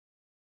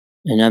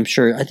 And I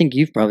think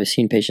you've probably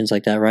seen patients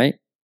like that, right?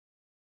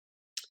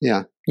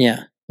 Yeah.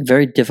 Yeah.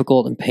 Very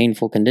difficult and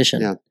painful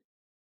condition. Yeah.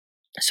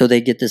 So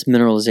they get this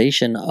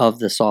mineralization of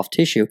the soft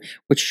tissue,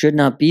 which should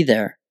not be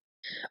there.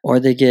 Or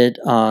they get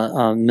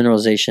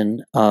mineralization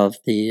of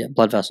the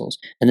blood vessels.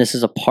 And this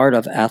is a part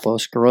of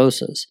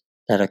atherosclerosis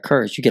that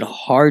occurs. You get a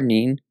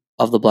hardening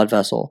of the blood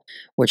vessel,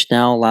 which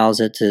now allows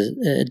it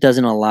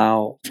doesn't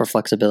allow for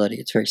flexibility.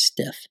 It's very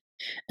stiff.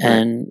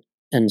 Right.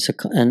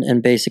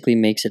 And basically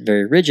makes it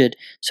very rigid.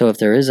 So if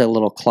there is a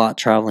little clot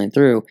traveling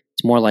through,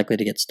 it's more likely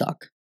to get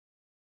stuck.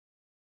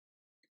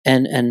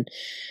 And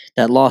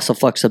that loss of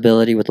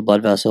flexibility with the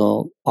blood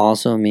vessel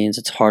also means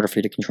it's harder for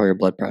you to control your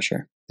blood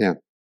pressure. Yeah.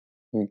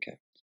 Okay.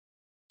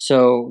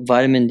 So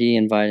vitamin D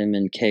and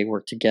vitamin K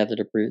work together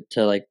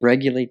to like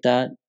regulate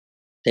that.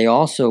 They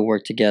also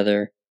work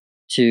together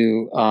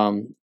to,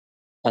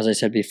 as I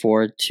said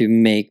before, to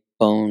make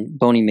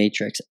bony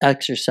matrix,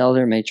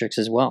 extracellular matrix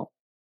as well.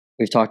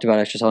 We've talked about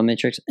extracellular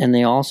matrix, and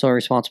they also are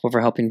responsible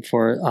for helping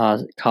for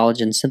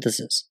collagen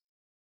synthesis,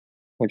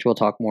 which we'll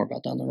talk more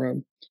about down the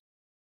road.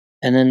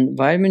 And then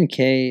vitamin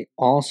K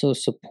also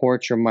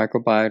supports your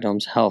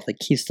microbiome's health. It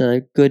keeps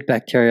the good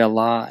bacteria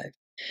alive.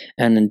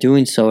 And in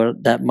doing so,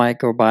 that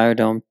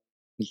microbiome,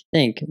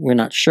 we're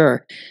not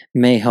sure,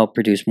 may help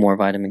produce more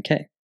vitamin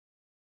K.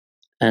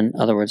 In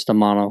other words, the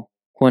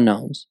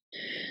monoquinones.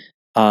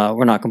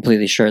 We're not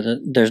completely sure.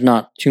 There's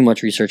not too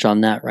much research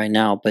on that right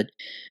now, but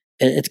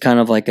it's kind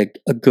of like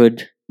a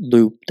good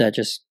loop that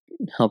just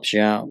helps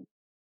you out.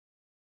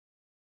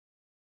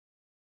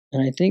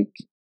 And I think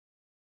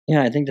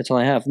that's all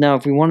I have. Now,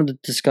 if we wanted to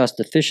discuss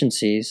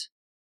deficiencies,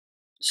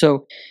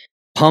 so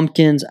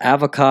pumpkins,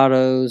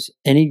 avocados,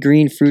 any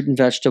green fruit and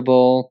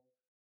vegetable,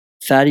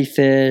 fatty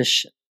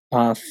fish,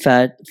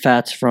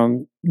 fats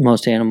from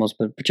most animals,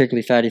 but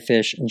particularly fatty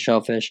fish and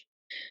shellfish,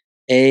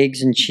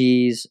 eggs and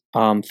cheese,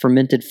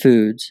 fermented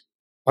foods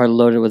are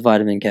loaded with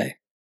vitamin K.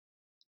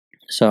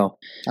 So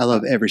I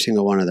love every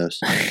single one of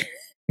those.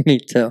 Me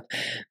too.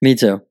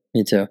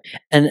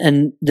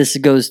 And this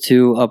goes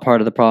to a part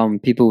of the problem.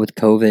 People with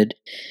COVID,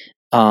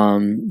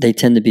 they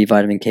tend to be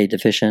vitamin K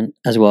deficient,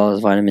 as well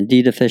as vitamin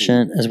D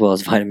deficient, as well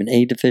as vitamin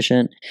A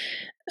deficient,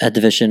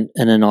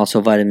 and then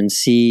also vitamin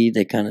C.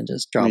 They kind of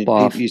just drop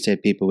off. You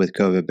said people with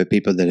COVID, but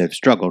people that have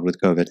struggled with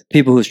COVID.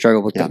 People who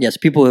struggle with COVID. Yes,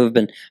 people who have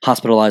been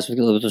hospitalized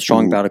with a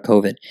strong bout of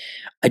COVID.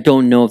 I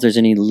don't know if there's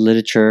any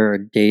literature or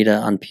data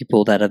on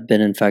people that have been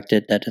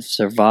infected that have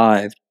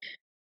survived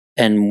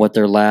and what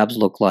their labs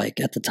look like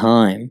at the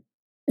time,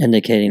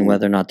 indicating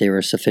whether or not they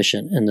were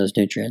sufficient in those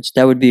nutrients.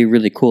 That would be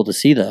really cool to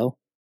see, though.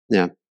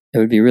 Yeah. It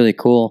would be really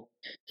cool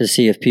to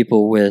see if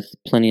people with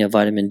plenty of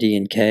vitamin D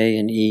and K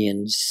and E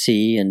and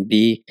C and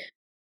B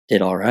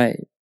did all right.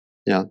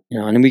 Yeah.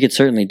 And we could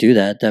certainly do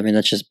that. I mean,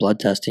 that's just blood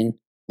testing.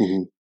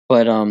 Mm-hmm.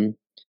 But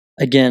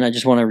again, I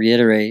just want to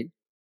reiterate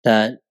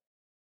that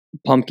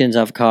pumpkins,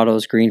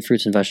 avocados, green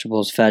fruits and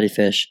vegetables, fatty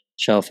fish,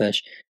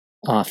 shellfish,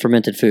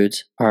 fermented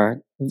foods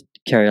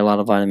carry a lot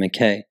of vitamin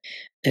K.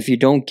 If you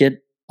don't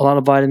get a lot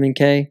of vitamin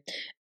K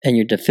and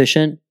you're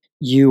deficient,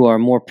 you are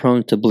more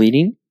prone to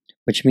bleeding,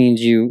 which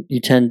means you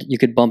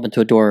could bump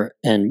into a door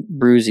and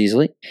bruise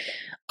easily.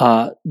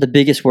 The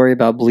biggest worry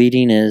about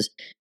bleeding is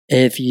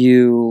if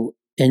you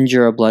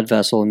injure a blood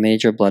vessel, a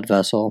major blood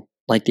vessel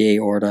like the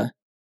aorta,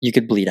 you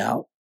could bleed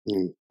out.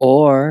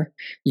 Or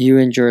you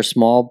injure a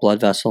small blood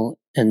vessel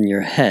in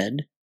your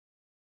head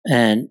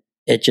and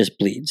it just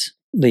bleeds,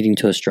 leading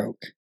to a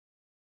stroke.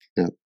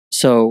 Yeah.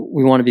 So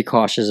we want to be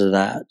cautious of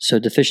that. So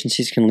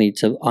deficiencies can lead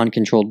to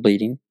uncontrolled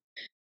bleeding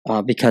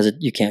because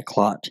you can't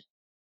clot.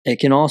 It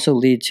can also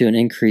lead to an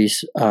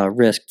increased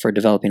risk for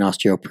developing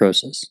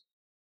osteoporosis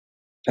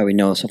that we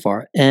know so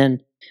far,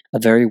 and a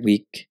very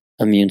weak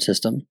immune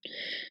system.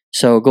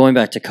 So going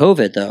back to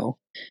COVID, though,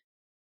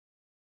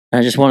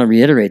 I just want to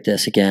reiterate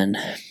this again.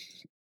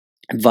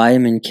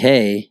 Vitamin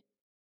K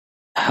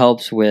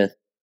helps with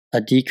a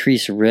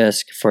decreased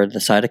risk for the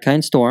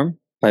cytokine storm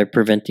by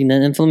preventing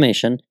that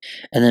inflammation,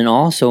 and then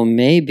also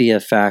may be a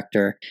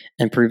factor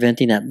in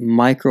preventing that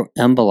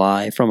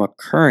microemboli from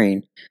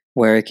occurring,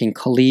 where it can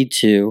lead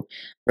to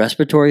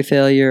respiratory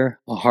failure,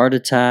 a heart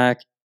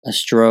attack, a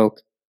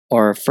stroke,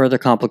 or further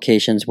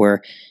complications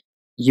where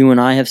you and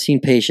I have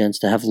seen patients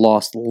that have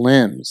lost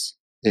limbs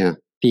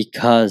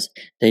because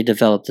they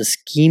developed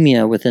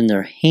ischemia within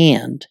their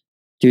hand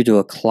due to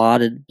a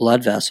clotted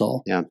blood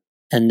vessel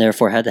and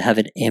therefore had to have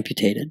it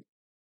amputated.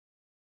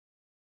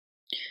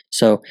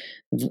 So,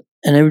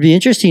 and it would be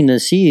interesting to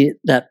see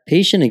that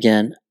patient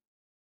again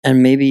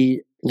and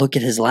maybe look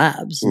at his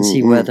labs and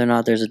see whether or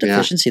not there's a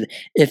deficiency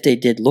if they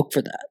did look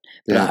for that.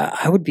 But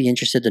I would be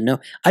interested to know.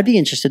 I'd be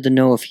interested to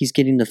know if he's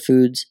getting the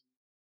foods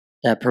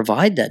that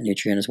provide that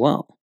nutrient as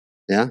well.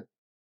 Yeah.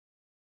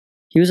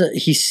 We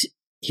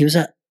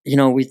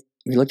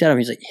looked at him,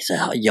 he's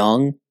a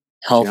young,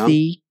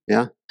 healthy,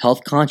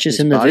 health conscious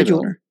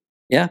individual. Bodybuilder.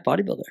 Yeah,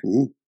 bodybuilder.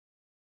 Mm-hmm.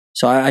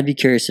 So I'd be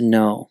curious to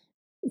know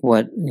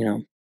what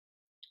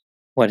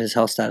his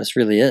health status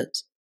really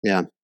is.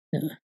 Yeah.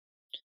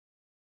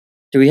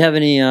 Do we have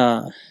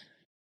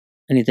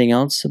anything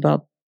else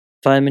about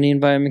vitamin E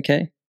and vitamin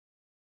K?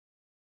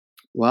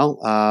 Well,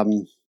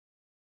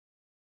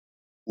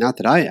 not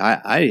that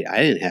I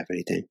didn't have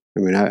anything. I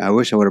mean, I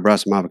wish I would have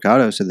brought some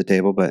avocados to the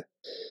table, but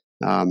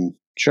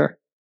sure,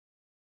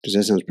 because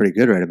that sounds pretty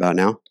good right about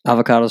now.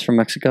 Avocados from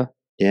Mexico.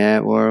 Yeah,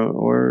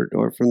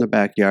 or from the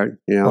backyard,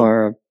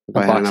 or a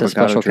box of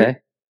Special K.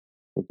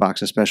 A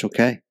box of Special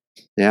K.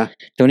 Yeah.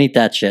 Don't eat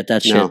that shit.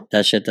 That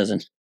shit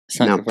doesn't. It's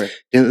not good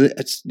for you.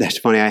 That's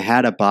funny. I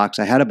had a box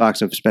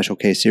of Special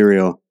K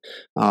cereal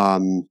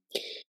from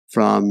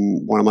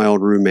one of my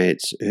old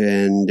roommates,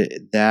 and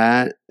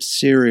that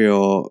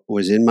cereal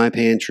was in my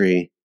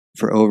pantry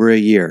for over a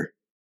year.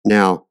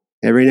 Now,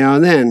 every now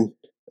and then,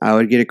 I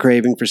would get a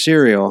craving for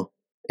cereal,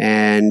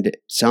 and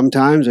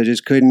sometimes I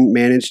just couldn't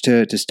manage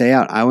to stay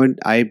out.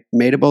 I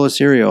made a bowl of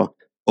cereal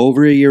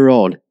over a year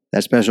old.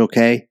 That Special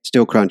K,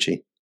 still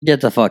crunchy.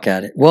 Get the fuck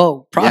at it.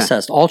 Well,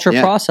 processed, ultra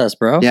processed,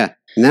 bro. Yeah.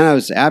 And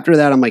then after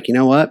that, I'm like, you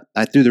know what?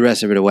 I threw the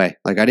rest of it away.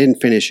 Like, I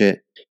didn't finish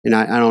it. And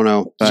I don't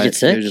know. But did you get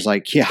sick? it was just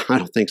like, yeah, I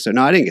don't think so.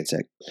 No, I didn't get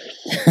sick.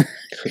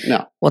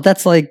 No. Well,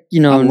 that's like, you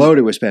know. I'm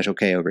loaded with Special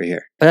K over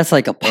here. But that's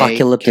like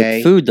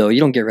apocalyptic food, though. You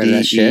don't get rid of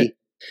that shit.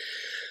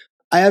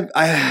 I don't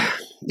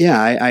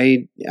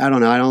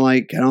know. I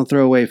don't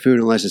throw away food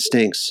unless it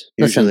stinks,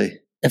 usually. Listen,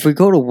 if we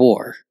go to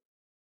war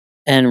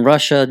and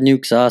Russia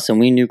nukes us and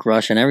we nuke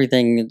Russia and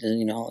everything,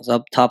 you know, is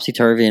up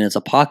topsy-turvy and it's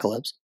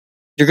apocalypse,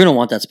 you're going to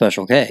want that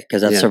Special K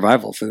because that's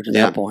survival food at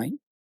that point.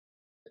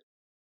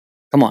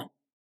 Come on.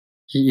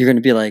 You're going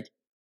to be like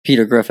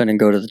Peter Griffin and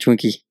go to the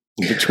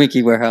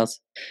Twinkie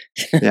warehouse.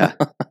 Yeah.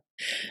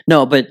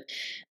 No, but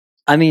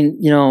I mean,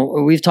 you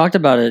know, we've talked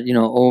about it, you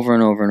know, over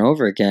and over and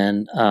over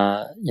again.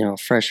 You know,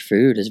 fresh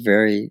food is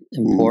very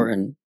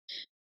important.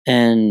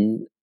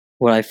 And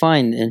what I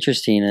find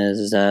interesting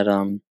is that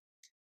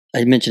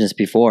I mentioned this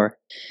before.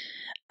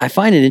 I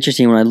find it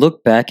interesting when I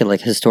look back at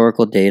like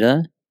historical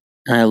data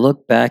and I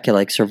look back at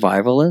like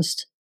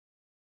survivalists.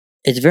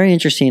 It's very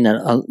interesting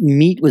that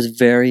meat was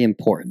very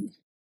important.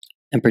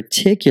 In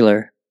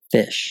particular,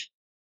 fish.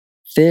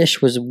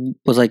 Fish was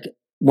like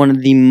one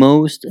of the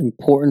most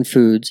important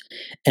foods,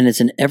 and it's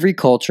in every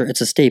culture.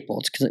 It's a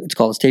staple. It's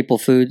called a staple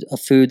food, a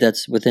food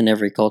that's within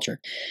every culture.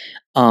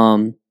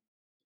 And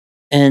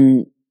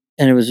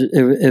it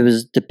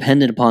was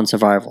dependent upon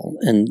survival,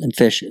 and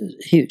fish is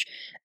huge.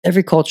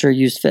 Every culture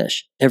used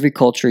fish. Every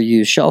culture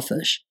used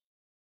shellfish.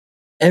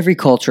 Every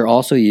culture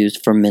also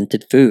used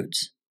fermented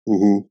foods.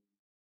 Mm-hmm.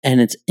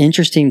 And it's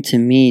interesting to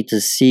me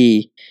to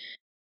see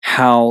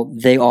how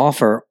they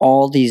offer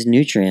all these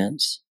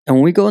nutrients. And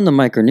when we go into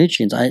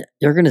micronutrients,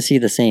 you're going to see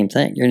the same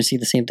thing. You're going to see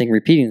the same thing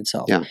repeating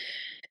itself. Yeah.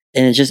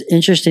 And it's just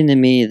interesting to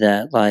me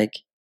that, like,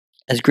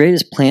 as great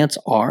as plants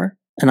are,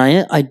 and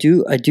I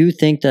do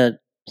think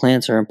that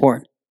plants are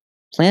important.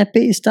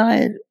 Plant-based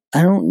diet,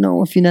 I don't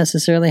know if you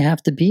necessarily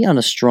have to be on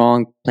a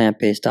strong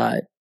plant-based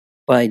diet,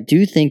 but I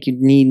do think you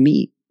need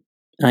meat.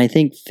 And I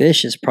think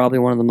fish is probably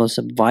one of the most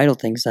vital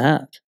things to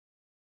have,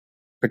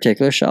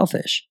 particular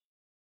shellfish.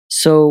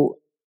 So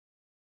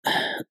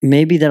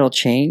maybe that'll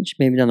change.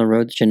 Maybe down the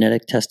road,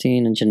 genetic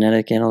testing and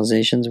genetic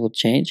analyzations will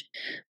change.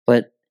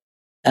 But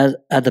as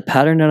at the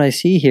pattern that I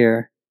see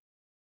here,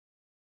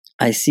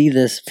 I see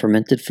this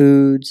fermented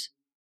foods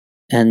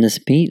and this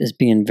meat as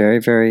being very,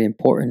 very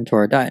important to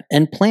our diet.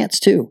 And plants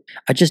too.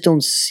 I just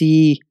don't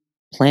see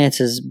plants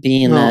as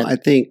being I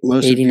think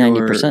most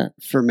 80-90%. Of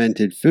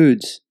fermented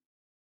foods,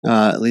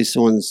 at least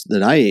the ones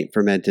that I eat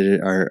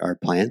fermented, are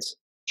plants.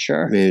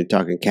 Sure. I mean,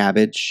 talking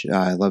cabbage.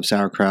 I love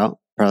sauerkraut.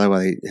 Probably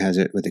why he has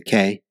it with a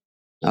K.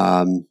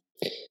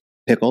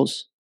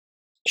 Pickles.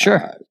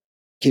 Sure.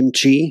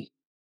 Kimchi.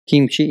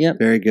 Yep.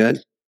 Very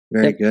good.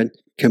 Very good.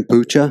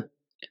 Kombucha.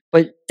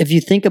 But if you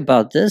think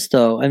about this,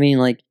 though, I mean,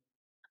 like,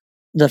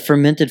 the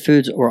fermented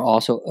foods were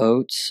also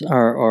oats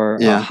or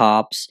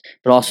hops,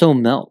 but also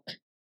milk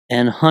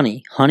and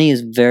honey. Honey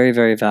is very,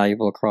 very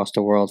valuable across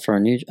the world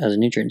as a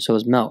nutrient. So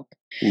is milk.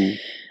 Mm.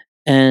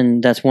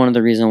 And that's one of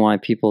the reasons why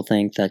people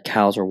think that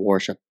cows were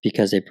worshipped,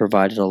 because they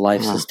provided a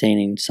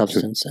life-sustaining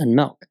substance and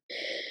milk.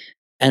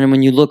 And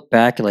when you look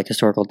back at like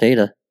historical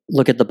data,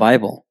 look at the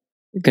Bible.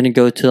 You're going to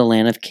go to the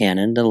land of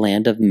Canaan, the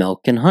land of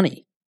milk and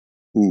honey.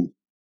 Mm.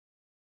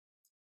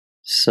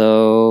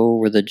 So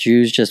were the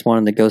Jews just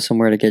wanting to go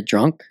somewhere to get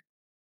drunk?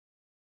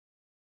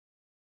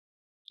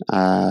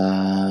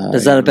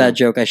 Is that a bad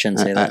joke? I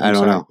shouldn't say that. I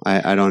don't know.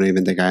 I don't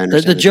even think I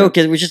understand. The joke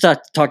is, we just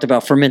talked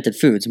about fermented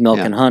foods, milk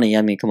and honey.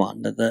 I mean, come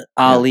on.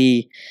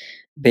 Ali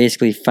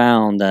basically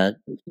found that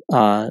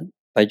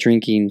by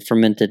drinking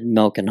fermented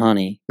milk and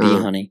honey, bee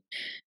honey,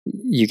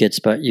 you get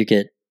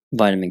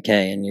vitamin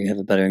K and you have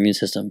a better immune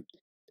system.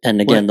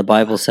 And again, the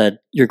Bible said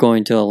you're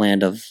going to a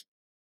land of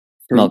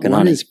milk and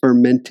honey. What is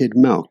fermented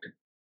milk?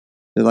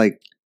 They're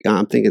like,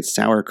 I'm thinking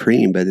sour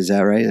cream, but is that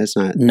right? That's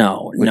not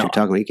what you're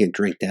talking about. You can't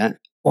drink that.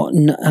 Well,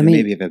 no, I mean,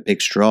 maybe you have a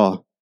big straw.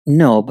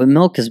 No, but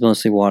milk is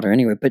mostly water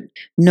anyway. But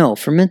no,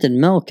 fermented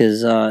milk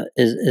is well,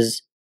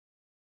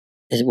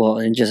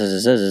 and just as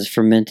it says, is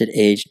fermented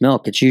aged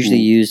milk. It's usually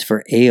used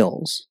for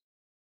ales.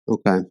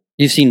 Okay.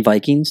 You've seen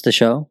Vikings, the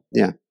show?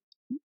 Yeah.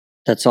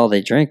 That's all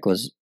they drank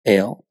was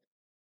ale,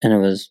 and it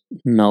was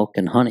milk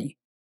and honey.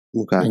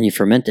 Okay. And you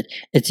ferment it.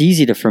 It's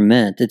easy to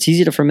ferment. It's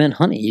easy to ferment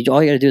honey.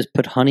 All you got to do is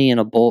put honey in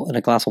a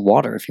glass of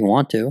water if you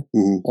want to,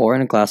 or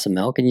in a glass of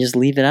milk, and you just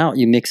leave it out.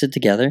 You mix it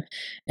together,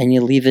 and you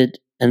leave it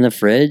in the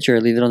fridge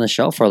or leave it on the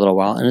shelf for a little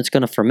while, and it's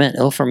going to ferment.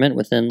 It'll ferment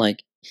within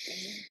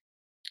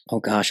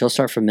it'll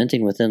start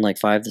fermenting within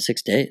 5 to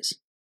 6 days.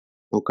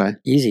 Okay.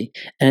 Easy.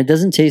 And it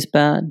doesn't taste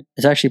bad.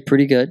 It's actually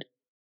pretty good.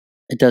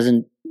 You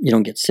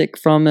don't get sick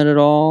from it at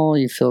all.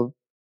 You feel,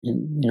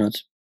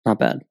 it's not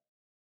bad.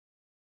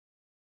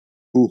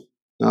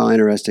 Oh,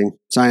 interesting.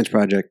 Science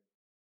project.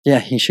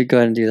 Yeah, you should go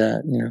ahead and do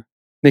that.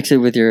 Mix it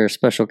with your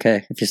Special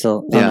K if you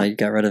still. Oh no, you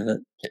got rid of it.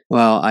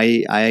 Well,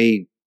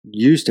 I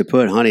used to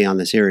put honey on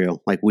the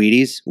cereal, like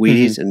Wheaties,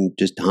 and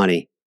just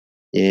honey.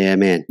 Yeah,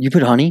 man. You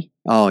put honey?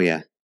 Oh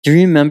yeah. Do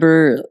you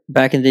remember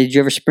back in the day? Did you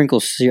ever sprinkle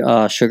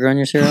sugar on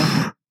your cereal?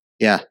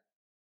 Yeah.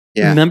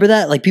 Yeah. Remember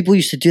that? Like people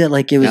used to do that.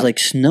 Like it was like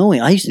snowing.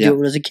 I used to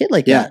do it as a kid.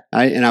 Like that.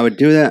 I would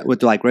do that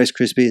with like Rice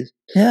Krispies.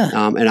 Yeah.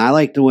 And I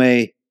like the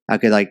way I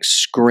could like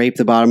scrape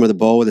the bottom of the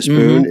bowl with a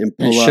spoon and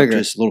pull up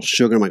just a little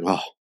sugar. I'm like,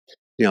 oh,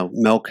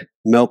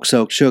 milk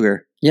soaked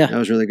sugar. Yeah, that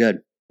was really good.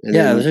 And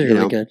it was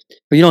really good.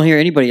 But you don't hear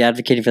anybody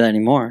advocating for that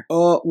anymore.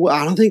 Oh, well,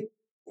 I don't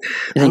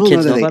know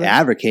that they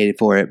advocated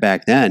for it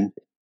back then.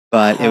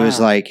 But it was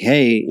like,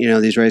 hey,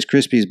 these Rice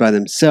Krispies by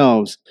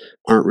themselves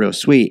aren't real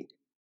sweet.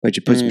 But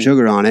you put some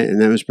sugar on it,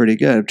 and that was pretty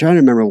good. I'm trying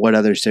to remember what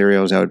other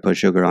cereals I would put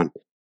sugar on.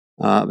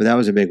 But that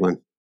was a big one.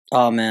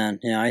 Oh, man.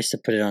 Yeah, I used to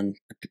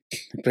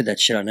put that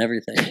shit on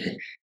everything.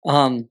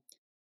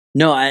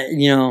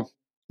 No,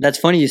 that's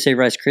funny you say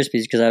Rice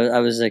Krispies because I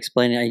was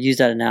explaining, I use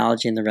that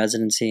analogy in the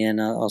residency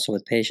and also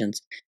with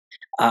patients.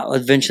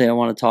 Eventually, I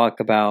want to talk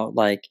about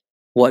like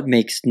what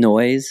makes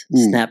noise,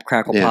 snap,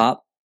 crackle,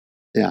 pop.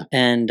 Yeah.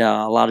 And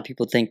a lot of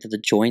people think that the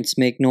joints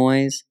make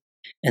noise.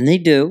 And they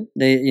do.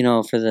 They,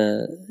 for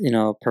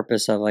the,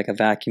 purpose of like a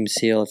vacuum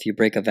seal, if you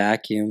break a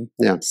vacuum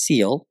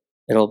seal,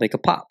 it'll make a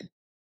pop.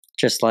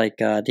 Just like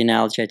the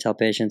analogy I tell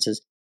patients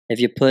is if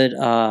you put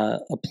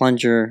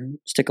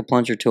stick a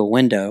plunger to a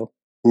window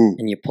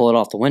and you pull it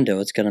off the window,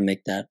 it's going to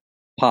make that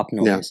pop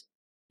noise. Yeah.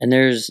 And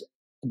there's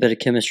a bit of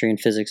chemistry and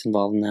physics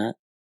involved in that.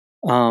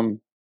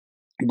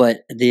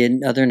 But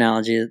the other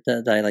analogy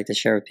that I like to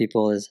share with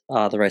people is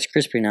the Rice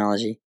Krispie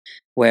analogy,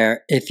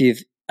 where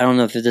I don't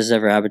know if this has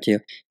ever happened to you.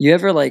 You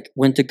ever like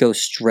went to go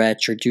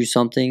stretch or do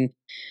something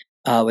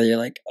where you're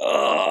like,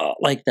 oh,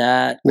 like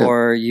that,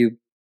 or you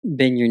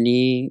bend your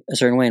knee a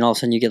certain way and all of a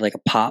sudden you get like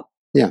a pop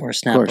or a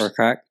snap or a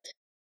crack?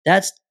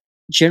 That's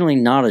generally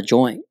not a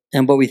joint.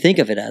 And but we think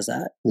of it as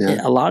that.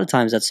 Yeah. A lot of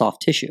times that's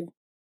soft tissue.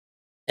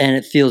 And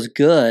it feels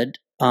good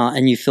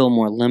and you feel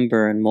more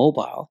limber and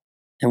mobile.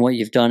 And what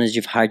you've done is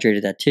you've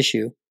hydrated that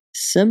tissue.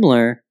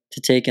 Similar to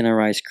taking a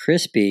Rice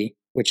Krispie,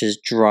 which is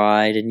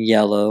dried and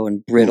yellow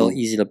and brittle,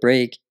 easy to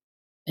break,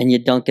 and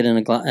you dunk it in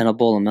a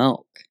bowl of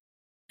milk.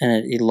 And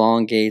it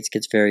elongates,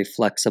 gets very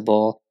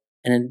flexible,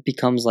 and it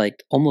becomes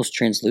like almost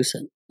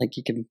translucent. Like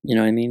you can, you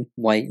know what I mean?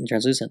 White and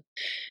translucent.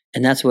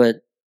 And that's what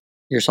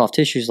your soft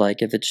tissue is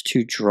like. If it's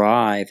too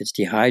dry, if it's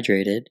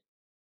dehydrated,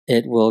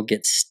 it will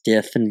get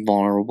stiff and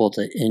vulnerable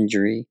to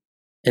injury.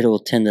 It will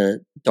tend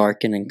to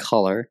darken in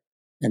color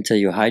until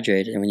you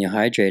hydrate it. And when you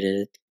hydrate it,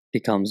 it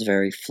becomes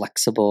very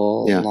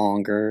flexible,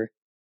 longer,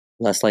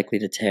 less likely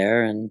to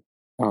tear, and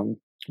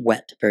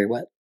wet, very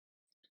wet.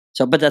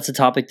 So, but that's a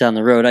topic down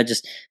the road. I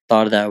just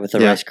thought of that with the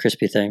Rice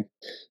Krispie thing.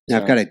 Yeah,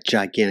 I've got a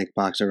gigantic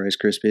box of Rice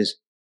Krispies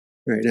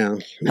right now.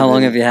 How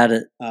long have you had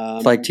it?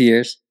 For like 2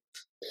 years?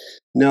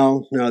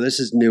 No,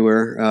 this is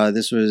newer.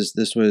 This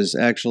was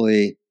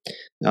actually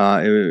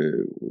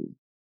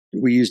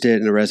we used it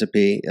in a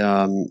recipe.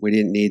 We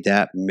didn't need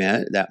that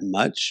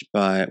much,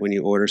 but when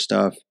you order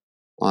stuff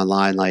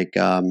online, like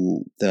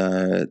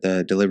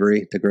the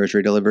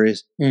grocery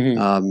deliveries,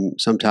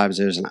 sometimes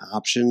there's an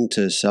option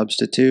to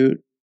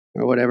substitute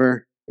or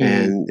whatever.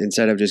 And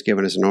instead of just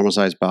giving us a normal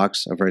sized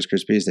box of Rice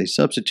Krispies, they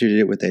substituted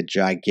it with a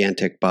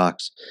gigantic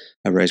box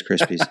of Rice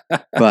Krispies.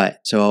 But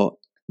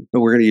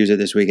we're going to use it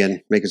this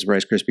weekend. Make us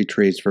Rice Krispie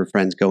treats for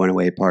friends going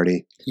away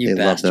party. They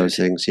love those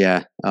things.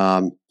 Yeah.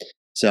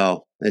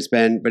 So it's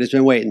been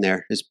waiting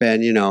there. It's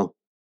been,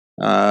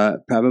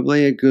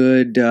 probably a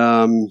good,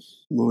 when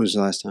was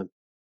the last time?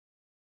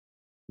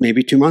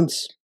 Maybe 2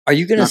 months. Are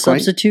you going to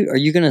substitute? Are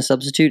you going to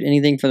substitute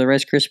anything for the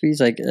Rice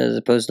Krispies, like as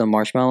opposed to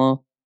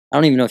marshmallow? I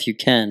don't even know if you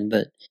can,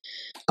 but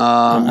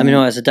I mean,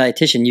 as a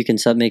dietitian, you can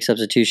make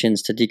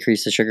substitutions to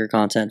decrease the sugar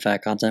content,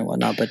 fat content,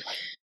 whatnot. But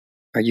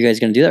are you guys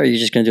going to do that, or are you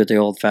just going to do it the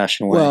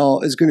old-fashioned way? Well,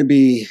 it's going to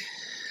be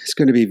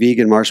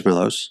vegan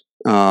marshmallows.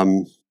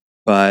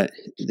 But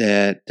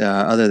that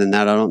other than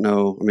that, I don't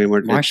know. I mean,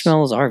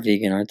 marshmallows are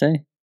vegan, aren't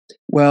they?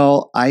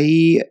 Well,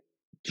 I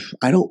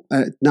don't.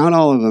 Not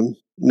all of them.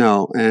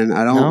 No, and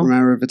I don't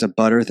remember if it's a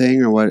butter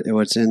thing or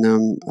what's in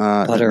them.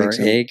 Butter or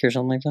egg or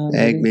something like that.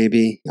 Egg,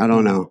 maybe. I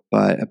don't know,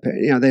 but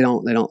they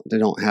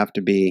don't have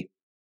to be,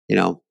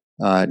 not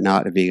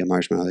a vegan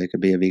marshmallow. They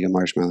could be a vegan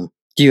marshmallow.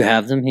 Do you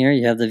have them here?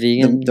 You have the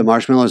vegan? The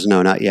marshmallows?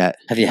 No, not yet.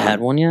 Have you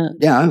had one yet?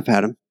 Yeah, I've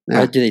had them.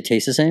 Yeah. Do they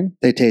taste the same?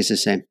 They taste the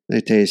same.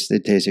 They taste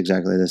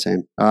exactly the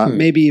same.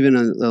 Maybe even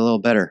a little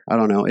better. I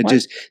don't know.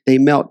 They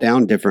melt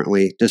down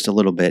differently, just a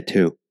little bit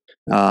too.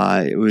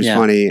 It was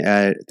funny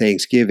at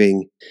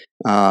Thanksgiving.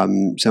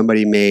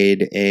 Somebody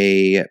made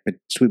a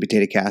sweet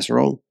potato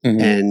casserole,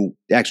 and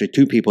actually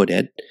 2 people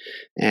did,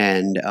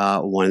 and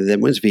one of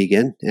them was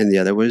vegan, and the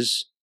other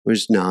was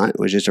not. It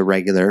was just a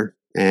regular,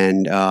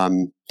 and I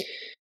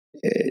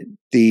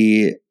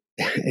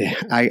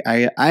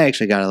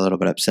actually got a little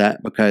bit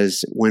upset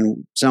because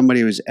when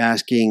somebody was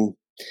asking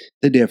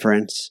the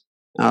difference,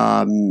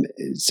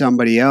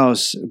 somebody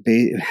else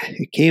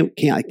came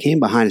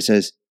behind and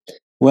says,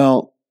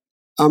 "Well,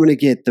 I'm going to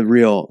get the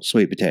real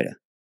sweet potato."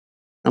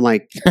 I'm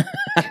like,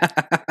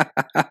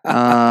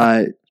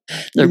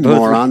 They're both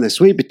moron. The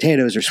sweet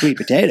potatoes are sweet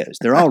potatoes.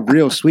 They're all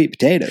real sweet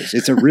potatoes.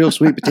 It's a real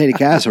sweet potato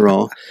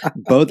casserole.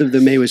 Both of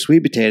them made with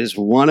sweet potatoes.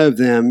 One of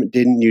them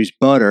didn't use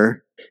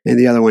butter, and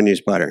the other one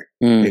used butter.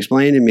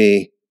 Explain to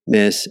me,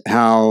 Miss,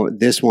 how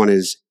this one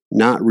is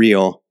not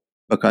real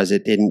because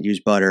it didn't use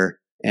butter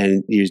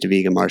and used a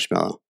vegan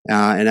marshmallow.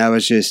 And I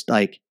was just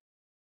like,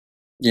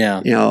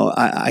 yeah,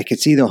 I could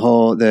see the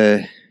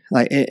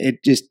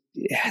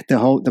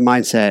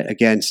mindset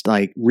against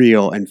like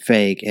real and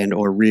fake and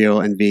or real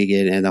and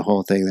vegan and the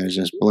whole thing. There's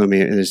just blew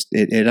me.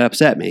 It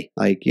upset me.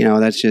 Like,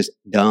 that's just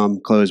dumb,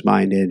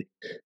 closed-minded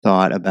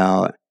thought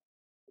about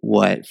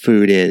what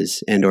food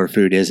is and or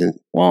food isn't.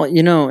 Well,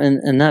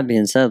 and that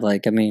being said,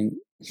 like, I mean,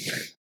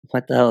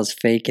 what the hell is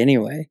fake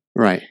anyway?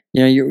 Right.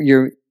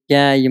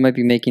 You might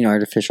be making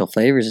artificial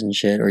flavors and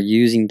shit or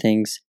using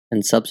things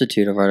in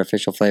substitute of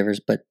artificial flavors,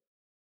 but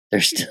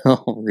they're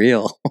still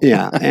real.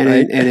 Yeah. And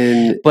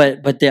right?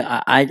 But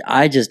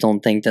I just don't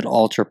think that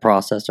ultra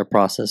processed or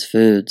processed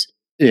foods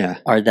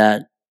are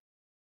that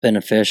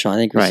beneficial. I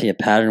think we see a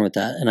pattern with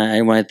that.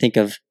 And when I think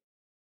of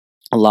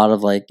a lot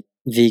of like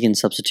vegan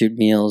substitute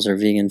meals or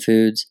vegan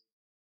foods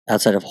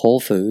outside of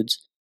whole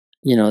foods,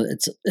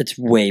 it's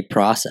way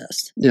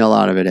processed. Yeah, a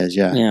lot of it is,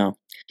 yeah. Yeah.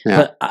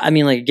 But I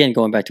mean, like, again,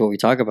 going back to what we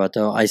talk about,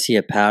 though, I see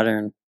a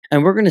pattern,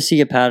 and we're going to see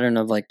a pattern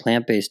of like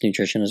plant-based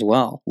nutrition as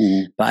well.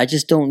 But I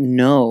just don't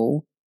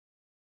know.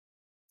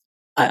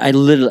 I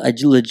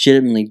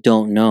legitimately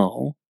don't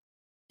know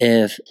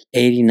if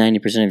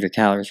 80-90% of your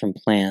calories from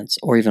plants,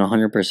 or even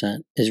 100%,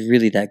 is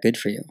really that good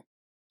for you.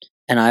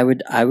 And I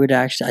would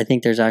actually, I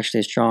think there's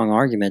actually a strong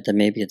argument that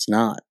maybe it's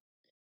not,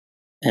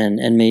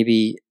 and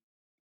maybe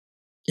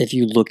if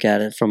you look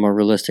at it from a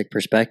realistic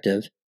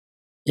perspective,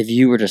 if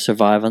you were to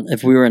survive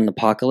if we were in the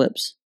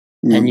apocalypse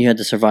and you had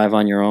to survive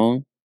on your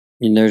own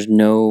and there's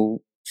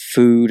no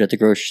food at the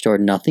grocery store,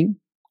 nothing,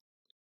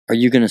 are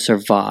you going to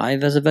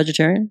survive as a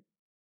vegetarian?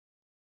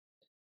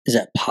 Is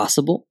that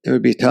possible? It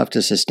would be tough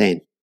to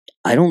sustain.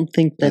 I don't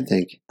think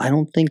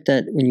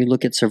that when you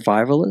look at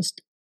survivalist,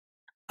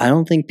 I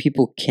don't think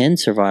people can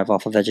survive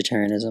off of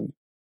vegetarianism.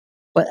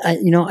 But I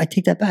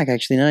take that back,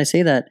 actually. Now I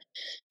say that,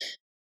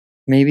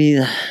 maybe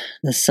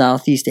the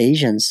Southeast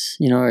Asians,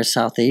 or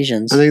South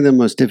Asians. I think the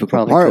most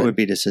difficult part would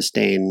be to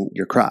sustain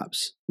your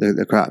crops,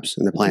 the crops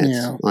and the plants.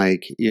 Yeah.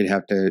 Like, you'd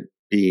have to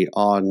be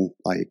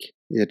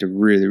you have to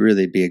really,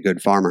 really be a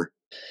good farmer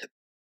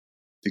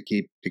to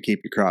keep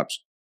your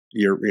crops,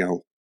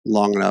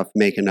 long enough,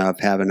 make enough,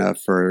 have enough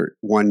for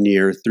 1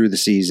 year through the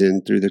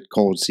season, through the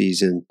cold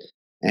season,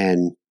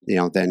 and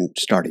then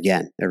start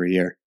again every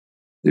year.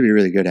 They'd be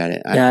really good at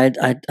it.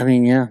 I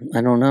mean,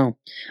 I don't know.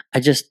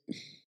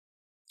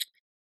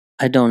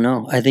 I don't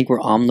know. I think we're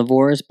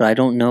omnivores, but I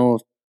don't know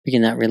if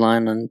being that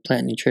reliant on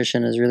plant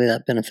nutrition is really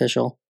that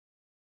beneficial.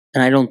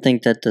 And I don't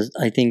think that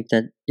I think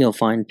that you'll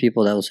find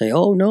people that will say,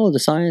 "Oh no, the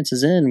science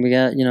is in. We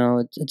got,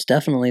 it's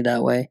definitely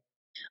that way."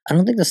 I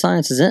don't think the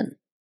science is in.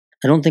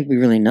 I don't think we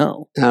really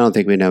know. I don't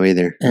think we know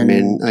either. And, I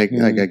mean,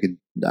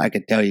 I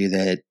could tell you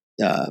that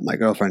my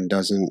girlfriend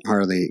doesn't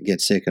hardly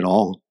get sick at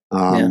all.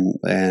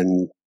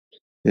 And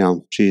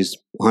she's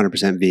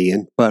 100%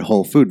 vegan, but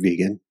whole food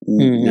vegan.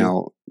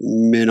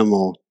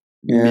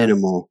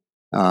 Minimal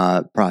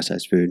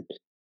processed food.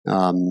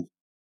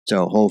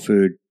 So whole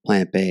food,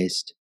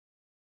 plant-based.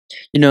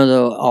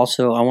 Though,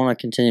 also, I want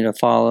to continue to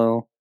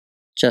follow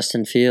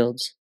Justin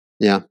Fields.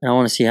 Yeah. And I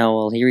want to see how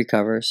well he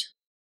recovers.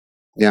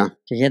 Yeah.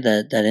 He had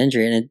that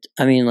injury. And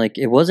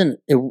it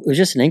was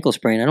just an ankle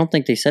sprain. I don't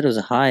think they said it was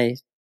a high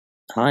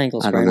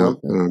ankle sprain. I don't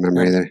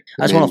remember either.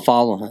 I just want to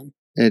follow him.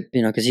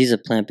 Because he's a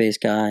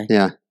plant-based guy.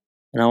 Yeah.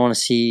 And I want to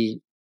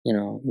see,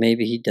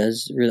 maybe he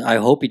does I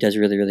hope he does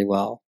really, really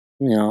well.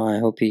 I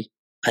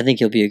think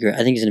he's going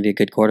to be a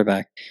good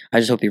quarterback. I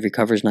just hope he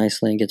recovers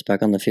nicely and gets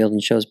back on the field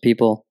and shows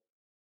people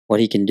what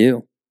he can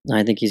do. And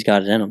I think he's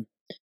got it in him.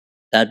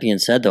 That being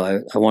said,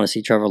 though, I want to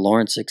see Trevor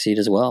Lawrence succeed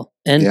as well.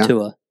 And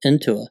Tua.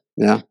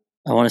 Yeah.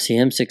 I want to see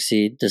him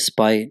succeed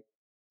despite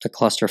the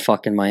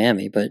clusterfuck in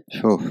Miami. But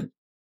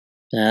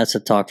that's a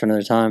talk for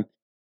another time.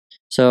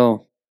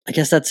 So I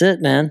guess that's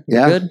it, man.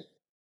 We're good?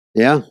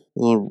 Yeah.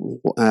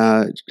 We'll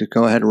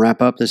go ahead and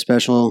wrap up this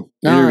special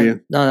interview.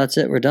 No, that's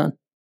it. We're done.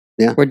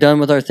 Yeah. We're done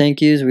with our thank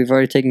yous. We've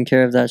already taken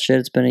care of that shit.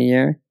 It's been a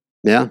year.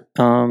 Yeah.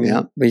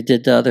 We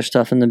did the other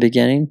stuff in the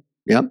beginning.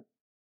 Yep.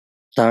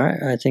 All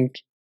right. I think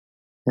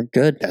we're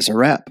good. That's a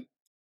wrap.